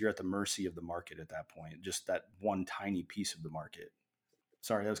 because you're at the mercy of the market at that point, just that one tiny piece of the market.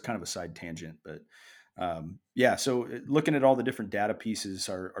 Sorry, that was kind of a side tangent, but yeah. So looking at all the different data pieces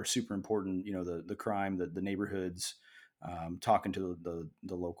are super important. The crime, the neighborhoods, talking to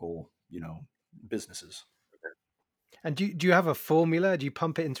the local, businesses. And do you have a formula? Do you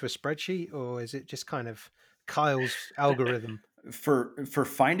pump it into a spreadsheet, or is it just kind of Kyle's algorithm? For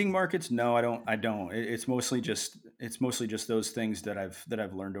finding markets, no, I don't. It's mostly just those things that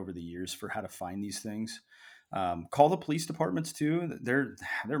I've learned over the years for how to find these things. Call the police departments too. They're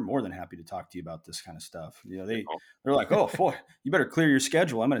more than happy to talk to you about this kind of stuff. They're like, oh boy, you better clear your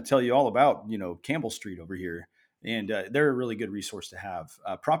schedule. I'm going to tell you all about Campbell Street over here, and they're a really good resource to have.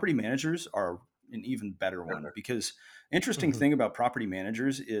 Property managers are an even better one, because interesting thing about property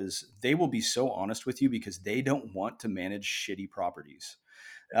managers is they will be so honest with you, because they don't want to manage shitty properties.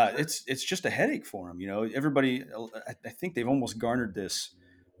 It's just a headache for them. Everybody, I think they've almost garnered this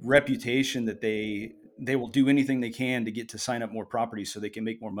reputation that they will do anything they can to get to sign up more properties so they can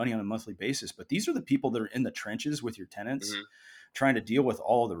make more money on a monthly basis. But these are the people that are in the trenches with your tenants, trying to deal with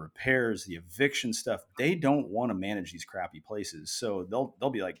all the repairs, the eviction stuff. They don't want to manage these crappy places. So they'll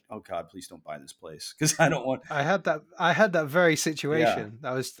be like, oh God, please don't buy this place, because I don't want. I had that very situation.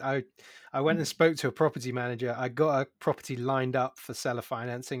 Yeah. I went and spoke to a property manager. I got a property lined up for seller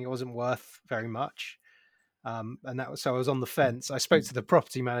financing. It wasn't worth very much. And so I was on the fence. I spoke to the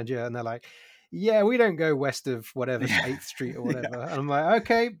property manager and they're like, yeah, we don't go west of whatever 8th Street or whatever. And I'm like,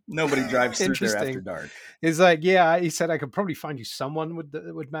 okay. Nobody drives through there after dark. He's like, yeah, he said I could probably find you someone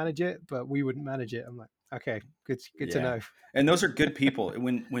that would manage it, but we wouldn't manage it. I'm like, okay, good to know. And those are good people.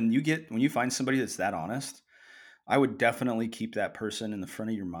 When you find somebody that's that honest, I would definitely keep that person in the front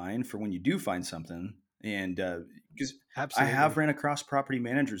of your mind for when you do find something. And because I have ran across property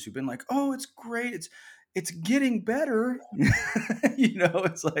managers who've been like, oh, it's great. It's getting better.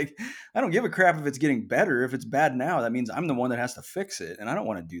 It's like, I don't give a crap if it's getting better. If it's bad now, that means I'm the one that has to fix it. And I don't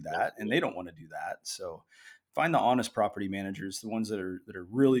want to do that. And they don't want to do that. So find the honest property managers, the ones that are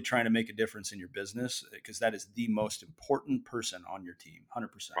really trying to make a difference in your business, because that is the most important person on your team. 100%.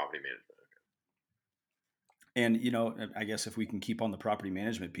 Property management. And, I guess if we can keep on the property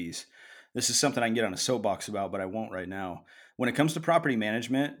management piece, this is something I can get on a soapbox about, but I won't right now. When it comes to property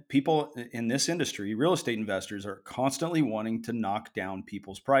management, people in this industry, real estate investors, are constantly wanting to knock down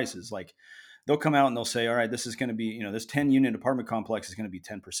people's prices. Like, they'll come out and they'll say, all right, this is going to be, this 10 unit apartment complex is going to be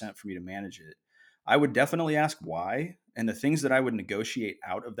 10% for me to manage it. I would definitely ask why. And the things that I would negotiate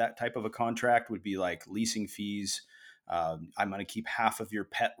out of that type of a contract would be like leasing fees. I'm going to keep half of your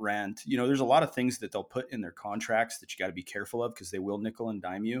pet rent. There's a lot of things that they'll put in their contracts that you got to be careful of, because they will nickel and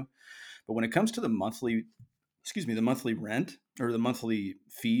dime you. But when it comes to the monthly rent or the monthly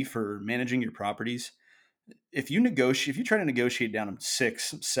fee for managing your properties, if you try to negotiate down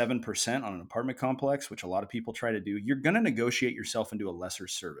 6-7% on an apartment complex, which a lot of people try to do, you're going to negotiate yourself into a lesser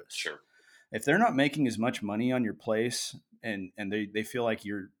service. Sure. If they're not making as much money on your place, and they feel like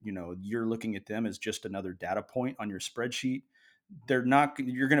you're looking at them as just another data point on your spreadsheet, you're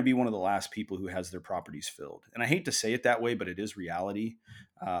going to be one of the last people who has their properties filled. And I hate to say it that way, but it is reality.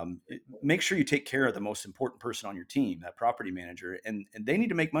 Make sure you take care of the most important person on your team, that property manager, and they need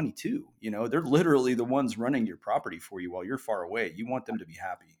to make money too. They're literally the ones running your property for you while you're far away. You want them to be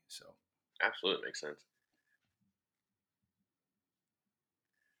happy. So absolutely makes sense.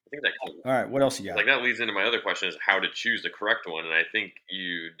 I think that all right, what else you got? Like, that leads into my other question, is how to choose the correct one. And I think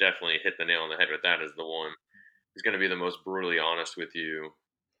you definitely hit the nail on the head with that, as the one who's going to be the most brutally honest with you.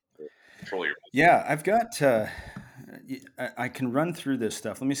 Control your business. Yeah, I've got I can run through this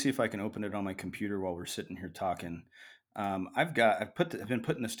stuff. Let me see if I can open it on my computer while we're sitting here talking. I've been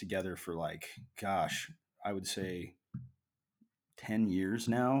putting this together for I would say 10 years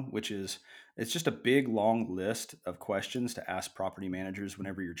now, it's just a big, long list of questions to ask property managers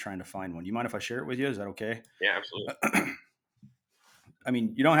whenever you're trying to find one. You mind if I share it with you? Is that okay? Yeah, absolutely. I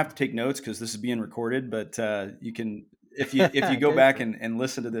mean, you don't have to take notes because this is being recorded, but you can, if you go back and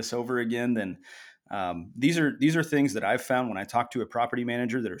listen to this over again, then these are things that I've found when I talk to a property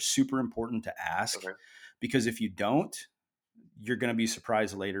manager that are super important to ask. Okay. Because if you don't, you're going to be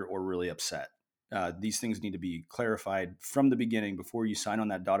surprised later or really upset. These things need to be clarified from the beginning before you sign on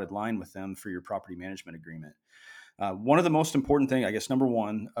that dotted line with them for your property management agreement. One of the most important things, I guess, number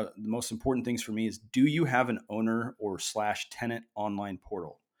one, the most important things for me is, do you have an owner or /tenant online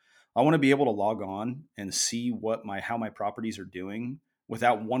portal? I want to be able to log on and see how my properties are doing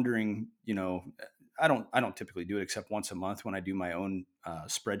without wondering. I don't typically do it except once a month when I do my own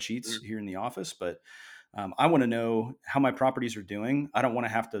spreadsheets here in the office, but I want to know how my properties are doing. I don't want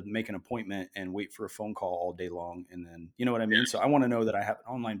to have to make an appointment and wait for a phone call all day long. And then, you know what I mean? So I want to know that I have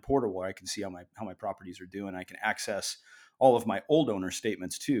an online portal where I can see how my properties are doing. I can access all of my old owner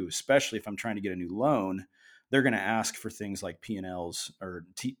statements too, especially if I'm trying to get a new loan. They're going to ask for things like P&Ls or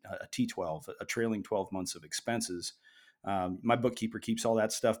a T12, a trailing 12 months of expenses. My bookkeeper keeps all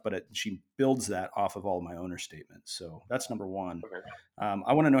that stuff, but she builds that off of all of my owner statements. So that's number one. Okay.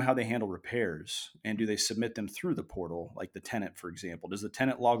 I want to know how they handle repairs, and do they submit them through the portal? Like the tenant, for example, does the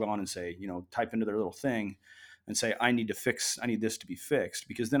tenant log on and say, type into their little thing and say, I need this to be fixed,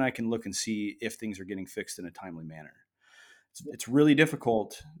 because then I can look and see if things are getting fixed in a timely manner. It's really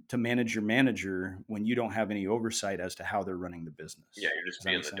difficult to manage your manager when you don't have any oversight as to how they're running the business. Yeah, you're just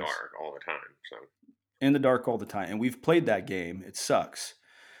being in the dark all the time. So in the dark all the time. And we've played that game. It sucks,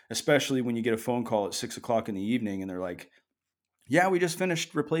 especially when you get a phone call at 6:00 in the evening and they're like, yeah, we just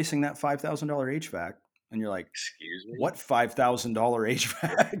finished replacing that $5,000 HVAC. And you're like, excuse me? What $5,000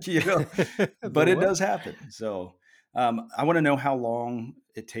 HVAC? But it does happen. So I want to know how long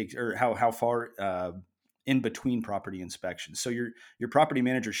it takes, or how far in between property inspections. So your property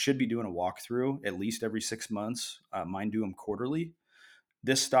manager should be doing a walkthrough at least every 6 months. Mine do them quarterly.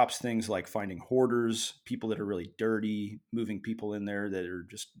 This stops things like finding hoarders, people that are really dirty, moving people in there that are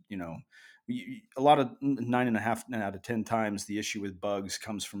just, a lot of 9.5 out of 10 times the issue with bugs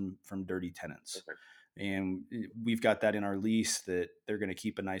comes from dirty tenants. Okay. And we've got that in our lease, that they're going to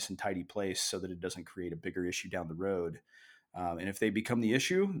keep a nice and tidy place so that it doesn't create a bigger issue down the road. And if they become the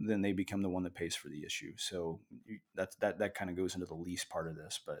issue, then they become the one that pays for the issue. So that kind of goes into the lease part of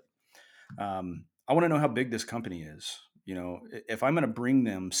this. But I want to know how big this company is. If I'm going to bring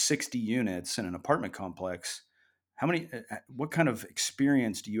them 60 units in an apartment complex, what kind of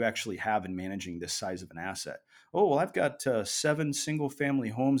experience do you actually have in managing this size of an asset? Oh, well, I've got 7 single family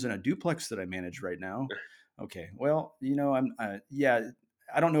homes and a duplex that I manage right now. Okay. Well,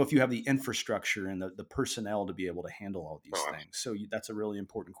 I don't know if you have the infrastructure and the personnel to be able to handle all these things. So that's a really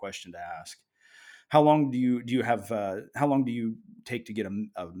important question to ask. How long do you take to get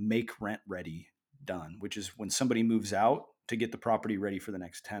a make rent ready done, which is when somebody moves out to get the property ready for the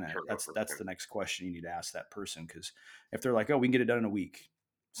next tenant? That's the next question you need to ask that person. Because if they're like, oh, we can get it done in a week,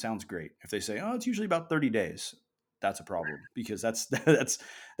 sounds great. If they say, oh, it's usually about 30 days, that's a problem, because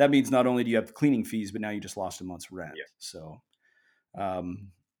that means not only do you have cleaning fees, but now you just lost a month's rent. Yeah. So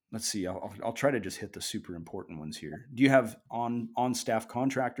let's see. I'll try to just hit the super important ones here. Do you have on staff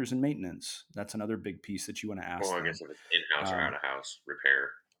contractors and maintenance? That's another big piece that you want to ask. Well, I guess if it's in-house or out-of-house repair.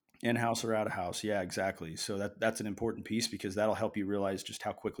 In-house or out-of-house, yeah, exactly. So that's an important piece, because that'll help you realize just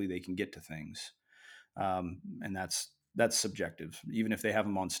how quickly they can get to things. And that's subjective. Even if they have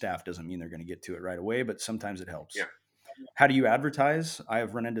them on staff, doesn't mean they're going to get to it right away, but sometimes it helps. Yeah. How do you advertise? I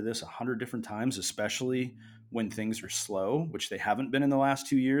have run into this 100 different times, especially when things are slow, which they haven't been in the last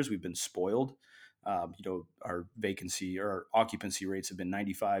 2 years. We've been spoiled. Our vacancy or our occupancy rates have been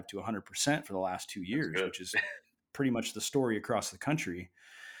 95 to 100% for the last 2 years, which is pretty much the story across the country.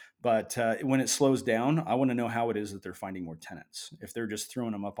 But when it slows down, I want to know how it is that they're finding more tenants. If they're just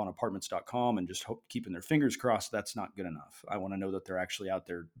throwing them up on apartments.com and just keeping their fingers crossed, that's not good enough. I want to know that they're actually out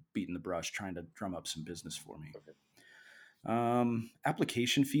there beating the brush, trying to drum up some business for me. Okay.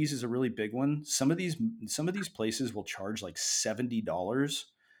 Application fees is a really big one. Some of these places will charge like $70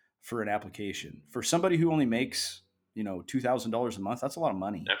 for an application. For somebody who only makes $2,000 a month, that's a lot of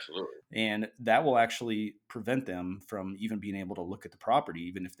money. Absolutely. And that will actually prevent them from even being able to look at the property,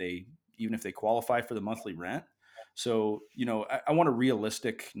 even if they qualify for the monthly rent. So, I want a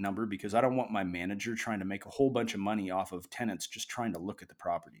realistic number, because I don't want my manager trying to make a whole bunch of money off of tenants just trying to look at the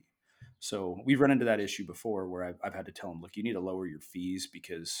property. So we've run into that issue before, where I've had to tell them, look, you need to lower your fees,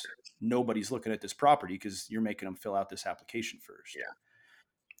 because nobody's looking at this property because you're making them fill out this application first. Yeah.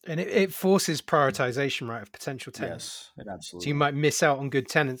 And it forces prioritization, right, of potential tenants. Yes, it absolutely. So you might miss out on good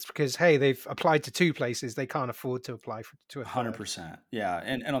tenants because, hey, they've applied to 2 places. They can't afford to apply to a 100%. Yeah.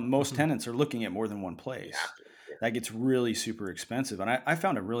 And most tenants are looking at more than one place. Yeah. That gets really super expensive. And I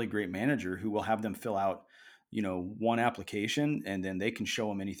found a really great manager who will have them fill out, one application, and then they can show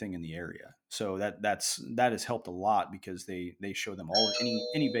them anything in the area. So that has helped a lot, because they show them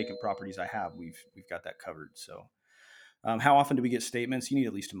any vacant properties I have. We've got that covered. So how often do we get statements? You need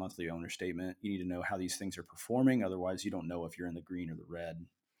at least a monthly owner statement. You need to know how these things are performing. Otherwise, you don't know if you're in the green or the red.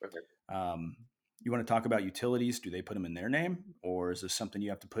 Okay. You want to talk about utilities? Do they put them in their name, or is this something you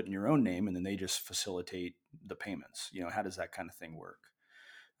have to put in your own name and then they just facilitate the payments? How does that kind of thing work?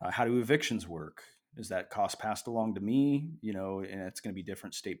 How do evictions work? Is that cost passed along to me? And it's going to be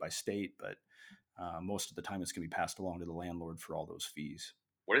different state by state, but most of the time it's going to be passed along to the landlord for all those fees.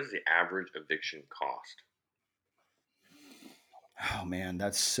 What is the average eviction cost? Oh man,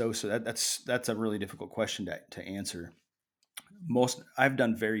 that's a really difficult question to answer. I've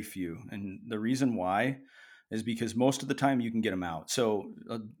done very few, and the reason why is because most of the time you can get them out. So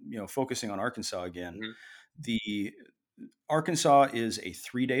focusing on Arkansas again, the Arkansas is a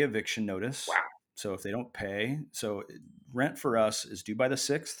 3-day eviction notice. Wow. So if they don't pay, so rent for us is due by the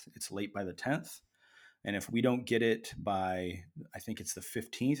 6th. It's late by the 10th. And if we don't get it by, I think it's the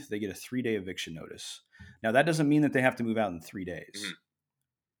 15th, they get a 3-day eviction notice. Now, that doesn't mean that they have to move out in 3 days.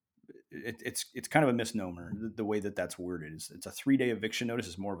 It's kind of a misnomer, the way that's worded. It's a 3-day eviction notice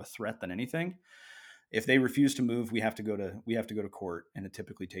is more of a threat than anything. If they refuse to move, we have to go to court, and it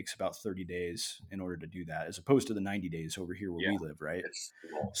typically takes about 30 days in order to do that, as opposed to the 90 days over here where we live, right?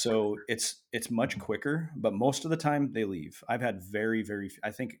 So it's much quicker, but most of the time they leave. I've had very, very,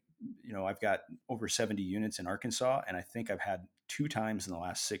 I think, I've got over 70 units in Arkansas, and I think I've had 2 times in the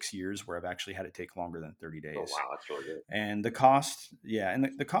last 6 years where I've actually had it take longer than 30 days. Oh, wow. That's really good. And the cost,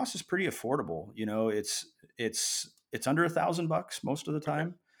 the cost is pretty affordable. It's under $1,000 most of the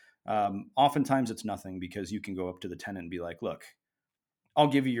time. Oftentimes it's nothing, because you can go up to the tenant and be like, look, I'll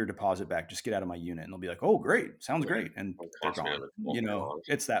give you your deposit back. Just get out of my unit. And they'll be like, oh, great. Sounds great. And they're gone.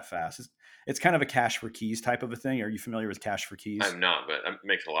 It's that fast. It's kind of a cash for keys type of a thing. Are you familiar with cash for keys? I'm not, but it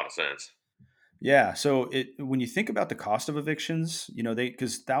makes a lot of sense. Yeah. So when you think about the cost of evictions,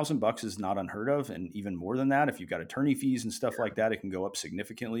 because $1,000 is not unheard of, and even more than that, if you've got attorney fees and stuff like that, it can go up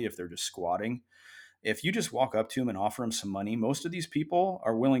significantly if they're just squatting. If you just walk up to them and offer them some money, most of these people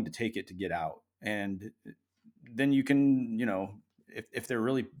are willing to take it to get out. And then you can, if they're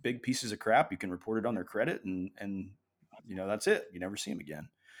really big pieces of crap, you can report it on their credit, and that's it. You never see them again.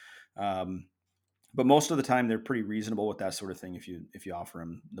 But most of the time they're pretty reasonable with that sort of thing if you offer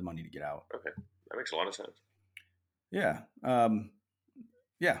them the money to get out. Okay. That makes a lot of sense. Yeah.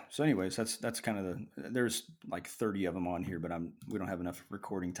 So anyways, that's kind of there's like 30 of them on here, but we don't have enough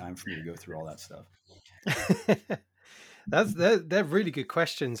recording time for me to go through all that stuff. They're really good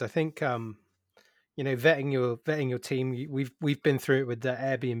questions. I think, vetting your team, we've been through it with the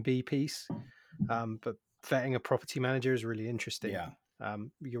Airbnb piece. But vetting a property manager is really interesting. Yeah.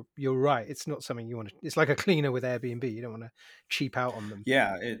 You're right. It's not something you want to. It's like a cleaner with Airbnb. You don't want to cheap out on them.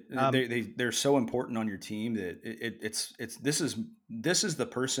 Yeah, Um, they're so important on your team that it's this is the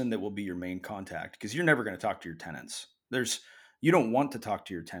person that will be your main contact, because you're never going to talk to your tenants. You don't want to talk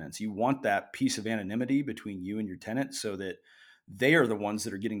to your tenants. You want that piece of anonymity between you and your tenant, so that they are the ones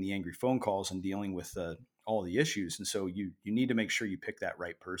that are getting the angry phone calls and dealing with all the issues. And so you need to make sure you pick that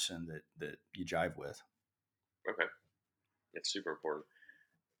right person that you jive with. Okay. It's super important.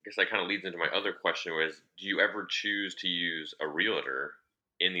 I guess that kind of leads into my other question was, do you ever choose to use a realtor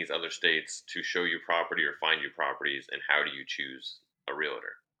in these other states to show you property or find you properties, and how do you choose a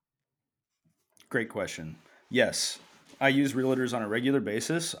realtor? Great question. Yes, I use realtors on a regular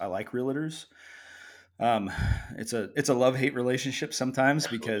basis. I like realtors. It's a love-hate relationship sometimes,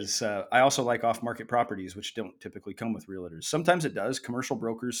 because I also like off-market properties, which don't typically come with realtors. Sometimes it does. Commercial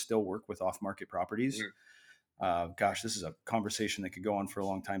brokers still work with off-market properties. Gosh, this is a conversation that could go on for a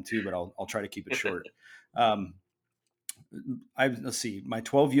long time too, but I'll try to keep it short. Let's see. My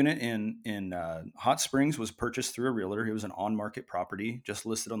 12 unit in Hot Springs was purchased through a realtor. It was an on-market property, just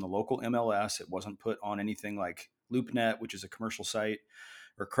listed on the local MLS. It wasn't put on anything like LoopNet, which is a commercial site,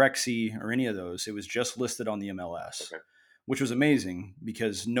 or Crexi, or any of those. It was just listed on the MLS, Okay. which was amazing,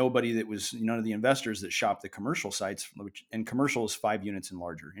 because none of the investors that shop the commercial sites, and commercial is 5 units and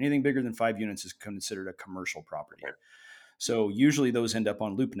larger. Anything bigger than 5 units is considered a commercial property. Okay. So usually those end up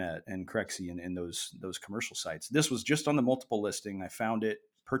on LoopNet and Crexi and those commercial sites. This was just on the multiple listing. I found it,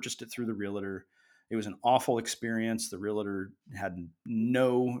 purchased it through the realtor. It was an awful experience. The realtor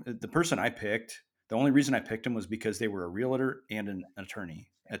the person I picked, the only reason I picked him was because they were a realtor and an attorney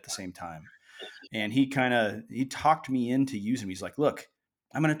at the same time. And he talked me into using me. He's like, look,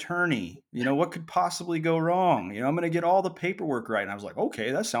 I'm an attorney. What could possibly go wrong? I'm going to get all the paperwork right. And I was like,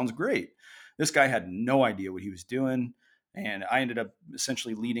 okay, that sounds great. This guy had no idea what he was doing. And I ended up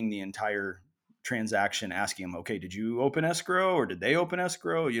essentially leading the entire transaction, asking him, okay, did you open escrow, or did they open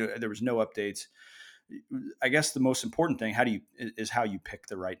escrow? There was no updates. I guess the most important thing, how you pick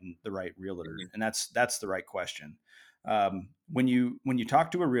the right realtor. Mm-hmm. And that's the right question. When you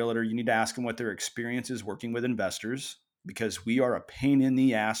talk to a realtor, you need to ask them what their experience is working with investors, because we are a pain in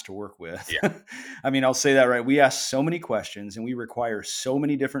the ass to work with. Yeah. I mean, I'll say that, right? We ask so many questions, and we require so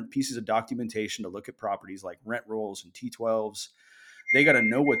many different pieces of documentation to look at properties, like rent rolls and T12s. They got to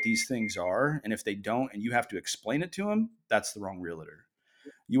know what these things are. And if they don't, and you have to explain it to them, that's the wrong realtor.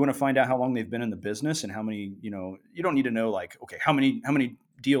 You want to find out how long they've been in the business, and how many, you don't need to know, like, okay, how many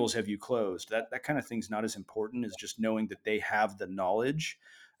deals have you closed? That kind of thing's not as important as just knowing that they have the knowledge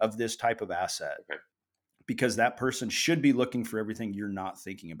of this type of asset. Okay. Because that person should be looking for everything you're not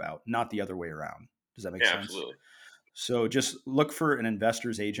thinking about, not the other way around. Does that make sense? Absolutely. So just look for an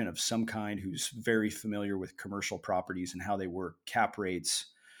investor's agent of some kind who's very familiar with commercial properties and how they work, cap rates,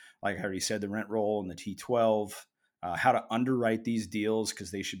 like I already said, the rent roll and the T12, how to underwrite these deals,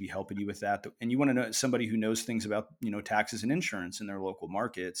 because they should be helping you with that. And you want to know somebody who knows things about, taxes and insurance in their local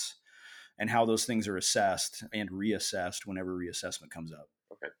markets, and how those things are assessed and reassessed whenever reassessment comes up.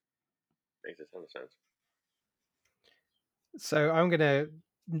 Okay. Makes a ton of sense. So I'm going to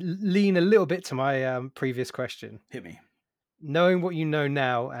lean a little bit to my previous question. Hit me. Knowing what you know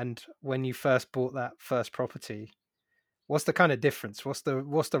now, and when you first bought that first property, what's the kind of difference? What's the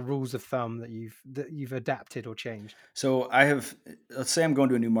rules of thumb that you've adapted or changed? So let's say I'm going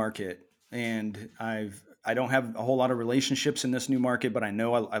to a new market, and I don't have a whole lot of relationships in this new market, but I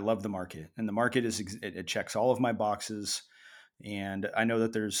know I love the market, and the market it checks all of my boxes, and I know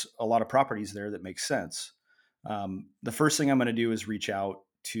that there's a lot of properties there that make sense. The first thing I'm going to do is reach out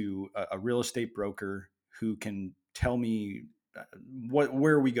to a real estate broker who can tell me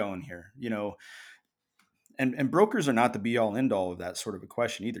where are we going here, and brokers are not the be all end all of that sort of a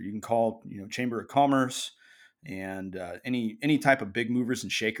question either. You can call, Chamber of Commerce and any type of big movers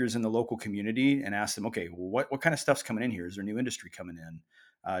and shakers in the local community, and ask them, okay, well, what kind of stuff's coming in here? Is there new industry coming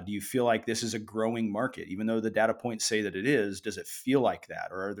in? Do you feel like this is a growing market? Even though the data points say that it is, does it feel like that?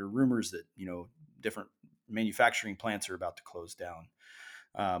 Or are there rumors that, different manufacturing plants are about to close down?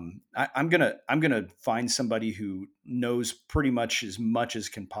 I'm gonna find somebody who knows pretty much as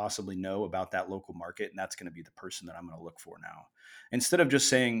can possibly know about that local market, and that's going to be the person that I'm going to look for now. Instead of just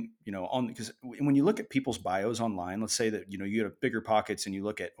saying, because when you look at people's bios online, let's say that you have Bigger Pockets, and you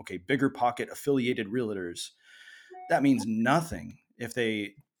look at, okay, Bigger Pocket affiliated realtors, that means nothing if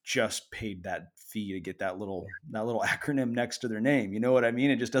they just paid that fee to get that little acronym next to their name. You know what I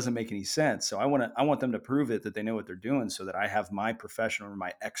mean? It just doesn't make any sense. So I want them to prove it, that they know what they're doing, so that I have my professional or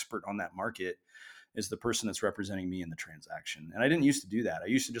my expert on that market is the person that's representing me in the transaction. And I didn't used to do that. I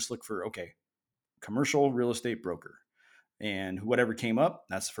used to just look for, okay, commercial real estate broker. And whatever came up,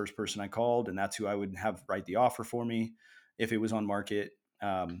 that's the first person I called, and that's who I would have write the offer for me if it was on market.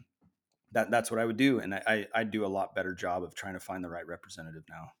 That's what I would do, and I do a lot better job of trying to find the right representative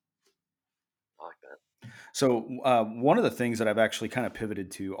now. I like that. So one of the things that I've actually kind of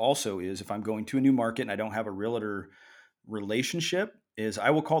pivoted to also is if I'm going to a new market and I don't have a realtor relationship, is I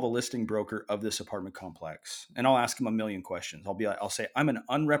will call the listing broker of this apartment complex and I'll ask him a million questions. I'll say, I'm an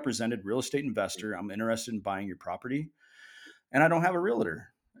unrepresented real estate investor. I'm interested in buying your property and I don't have a realtor.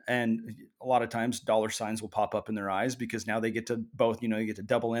 And a lot of times dollar signs will pop up in their eyes because now they get to both, you get to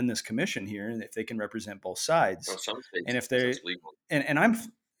double in this commission here. And if they can represent both sides, Well, some states, and if they're that's legal. And I'm,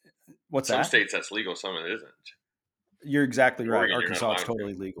 what's some that? states that's legal, some it isn't. You're exactly right. Oregon, Arkansas is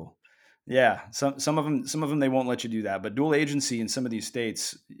totally legal. Yeah, some of them they won't let you do that, but dual agency in some of these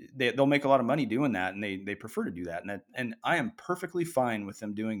states they'll make a lot of money doing that, and they prefer to do that, and I am perfectly fine with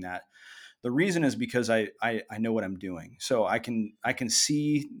them doing that. The reason is because I know what I'm doing, so I can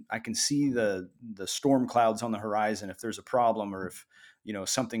see the storm clouds on the horizon if there's a problem or if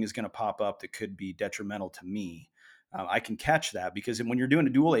something is going to pop up that could be detrimental to me. I can catch that because when you're doing a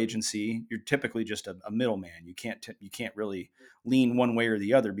dual agency, you're typically just a middleman. You can't really lean one way or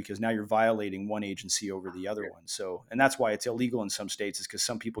the other because now you're violating one agency over the other one. So, and that's why it's illegal in some states is because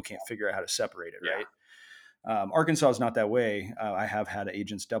some people can't figure out how to separate it, right? Arkansas is not that way. I have had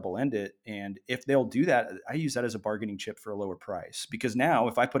agents double end it. And if they'll do that, I use that as a bargaining chip for a lower price because now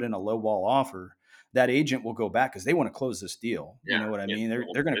if I put in a low ball offer, that agent will go back because they want to close this deal. You know what I mean?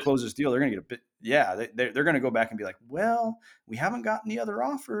 They're going to close this deal. They're going to get a bit. Yeah. They're going to go back and be like, well, we haven't gotten the other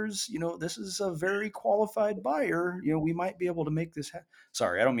offers. This is a very qualified buyer. We might be able to make this.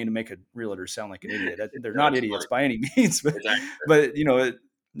 Sorry, I don't mean to make a realtor sound like an idiot. They're not idiots by any means, but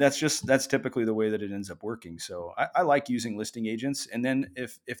that's typically the way that it ends up working. So I like using listing agents. And then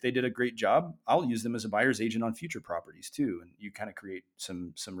if they did a great job, I'll use them as a buyer's agent on future properties too. And you kind of create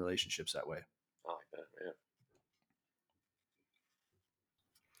some relationships that way. I like that, yeah.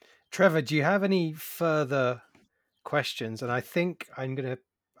 Trevor, do you have any further questions? And I think I'm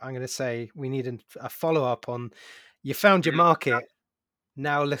gonna say we need a follow up on. You found your market.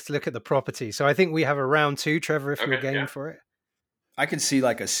 Now let's look at the property. So I think we have a round 2, Trevor, if you're game for it. I could see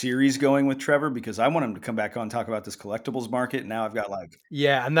like a series going with Trevor because I want him to come back on and talk about this collectibles market. And now I've got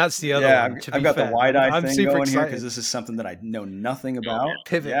and that's the other one. I've got the wide eye thing going here because this is something that I know nothing about.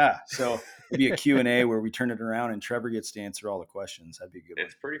 Pivot. Yeah, so it'd be a Q&A where we turn it around and Trevor gets to answer all the questions. That'd be a good.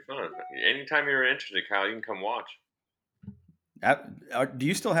 It's pretty fun. Anytime you're interested, Kyle, you can come watch. Do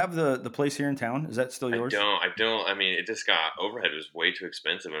you still have the place here in town? Is that still yours? I don't. I mean, it just got overhead was way too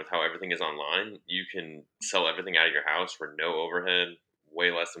expensive, and with how everything is online, you can sell everything out of your house for no overhead, way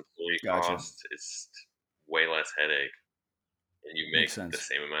less employee cost. It's way less headache, and you make the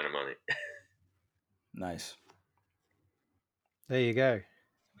same amount of money. Nice. There you go.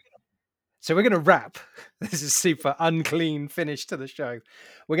 So we're going to wrap. This is super unclean finish to the show.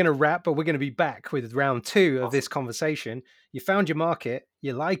 We're going to wrap, but we're going to be back with round 2 of this conversation. You found your market.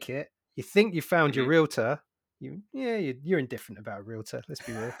 You like it. You think you found your realtor. You're indifferent about a realtor. Let's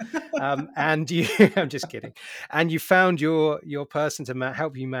be real. I'm just kidding. And you found your person to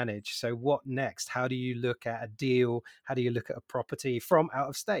help you manage. So what next? How do you look at a deal? How do you look at a property from out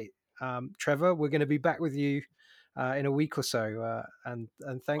of state? Trevor, we're going to be back with you in a week or so. And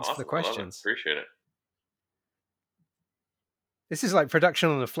thanks for the questions. Appreciate it. This is like production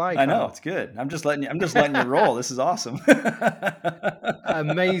on the fly. I know, it's good. I'm just letting you roll. This is awesome.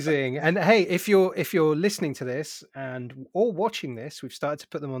 Amazing. And hey, if you're listening to this or watching this, we've started to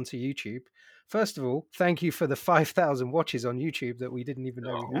put them onto YouTube. First of all, thank you for the 5,000 watches on YouTube that we didn't even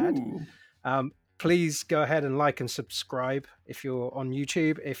know we had. Please go ahead and like and subscribe if you're on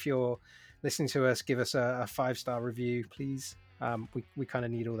YouTube. If you're listening to us, give us a 5-star review, please. We kind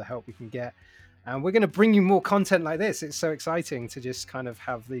of need all the help we can get. And we're going to bring you more content like this. It's so exciting to just kind of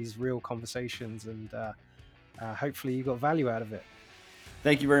have these real conversations, and hopefully you got value out of it.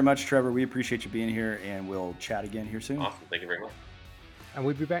 Thank you very much, Trevor. We appreciate you being here, and we'll chat again here soon. Awesome. Thank you very much. And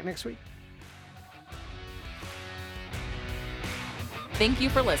we'll be back next week. Thank you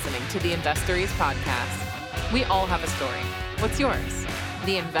for listening to the Investories Podcast. We all have a story. What's yours?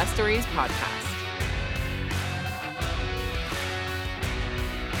 The Investories Podcast.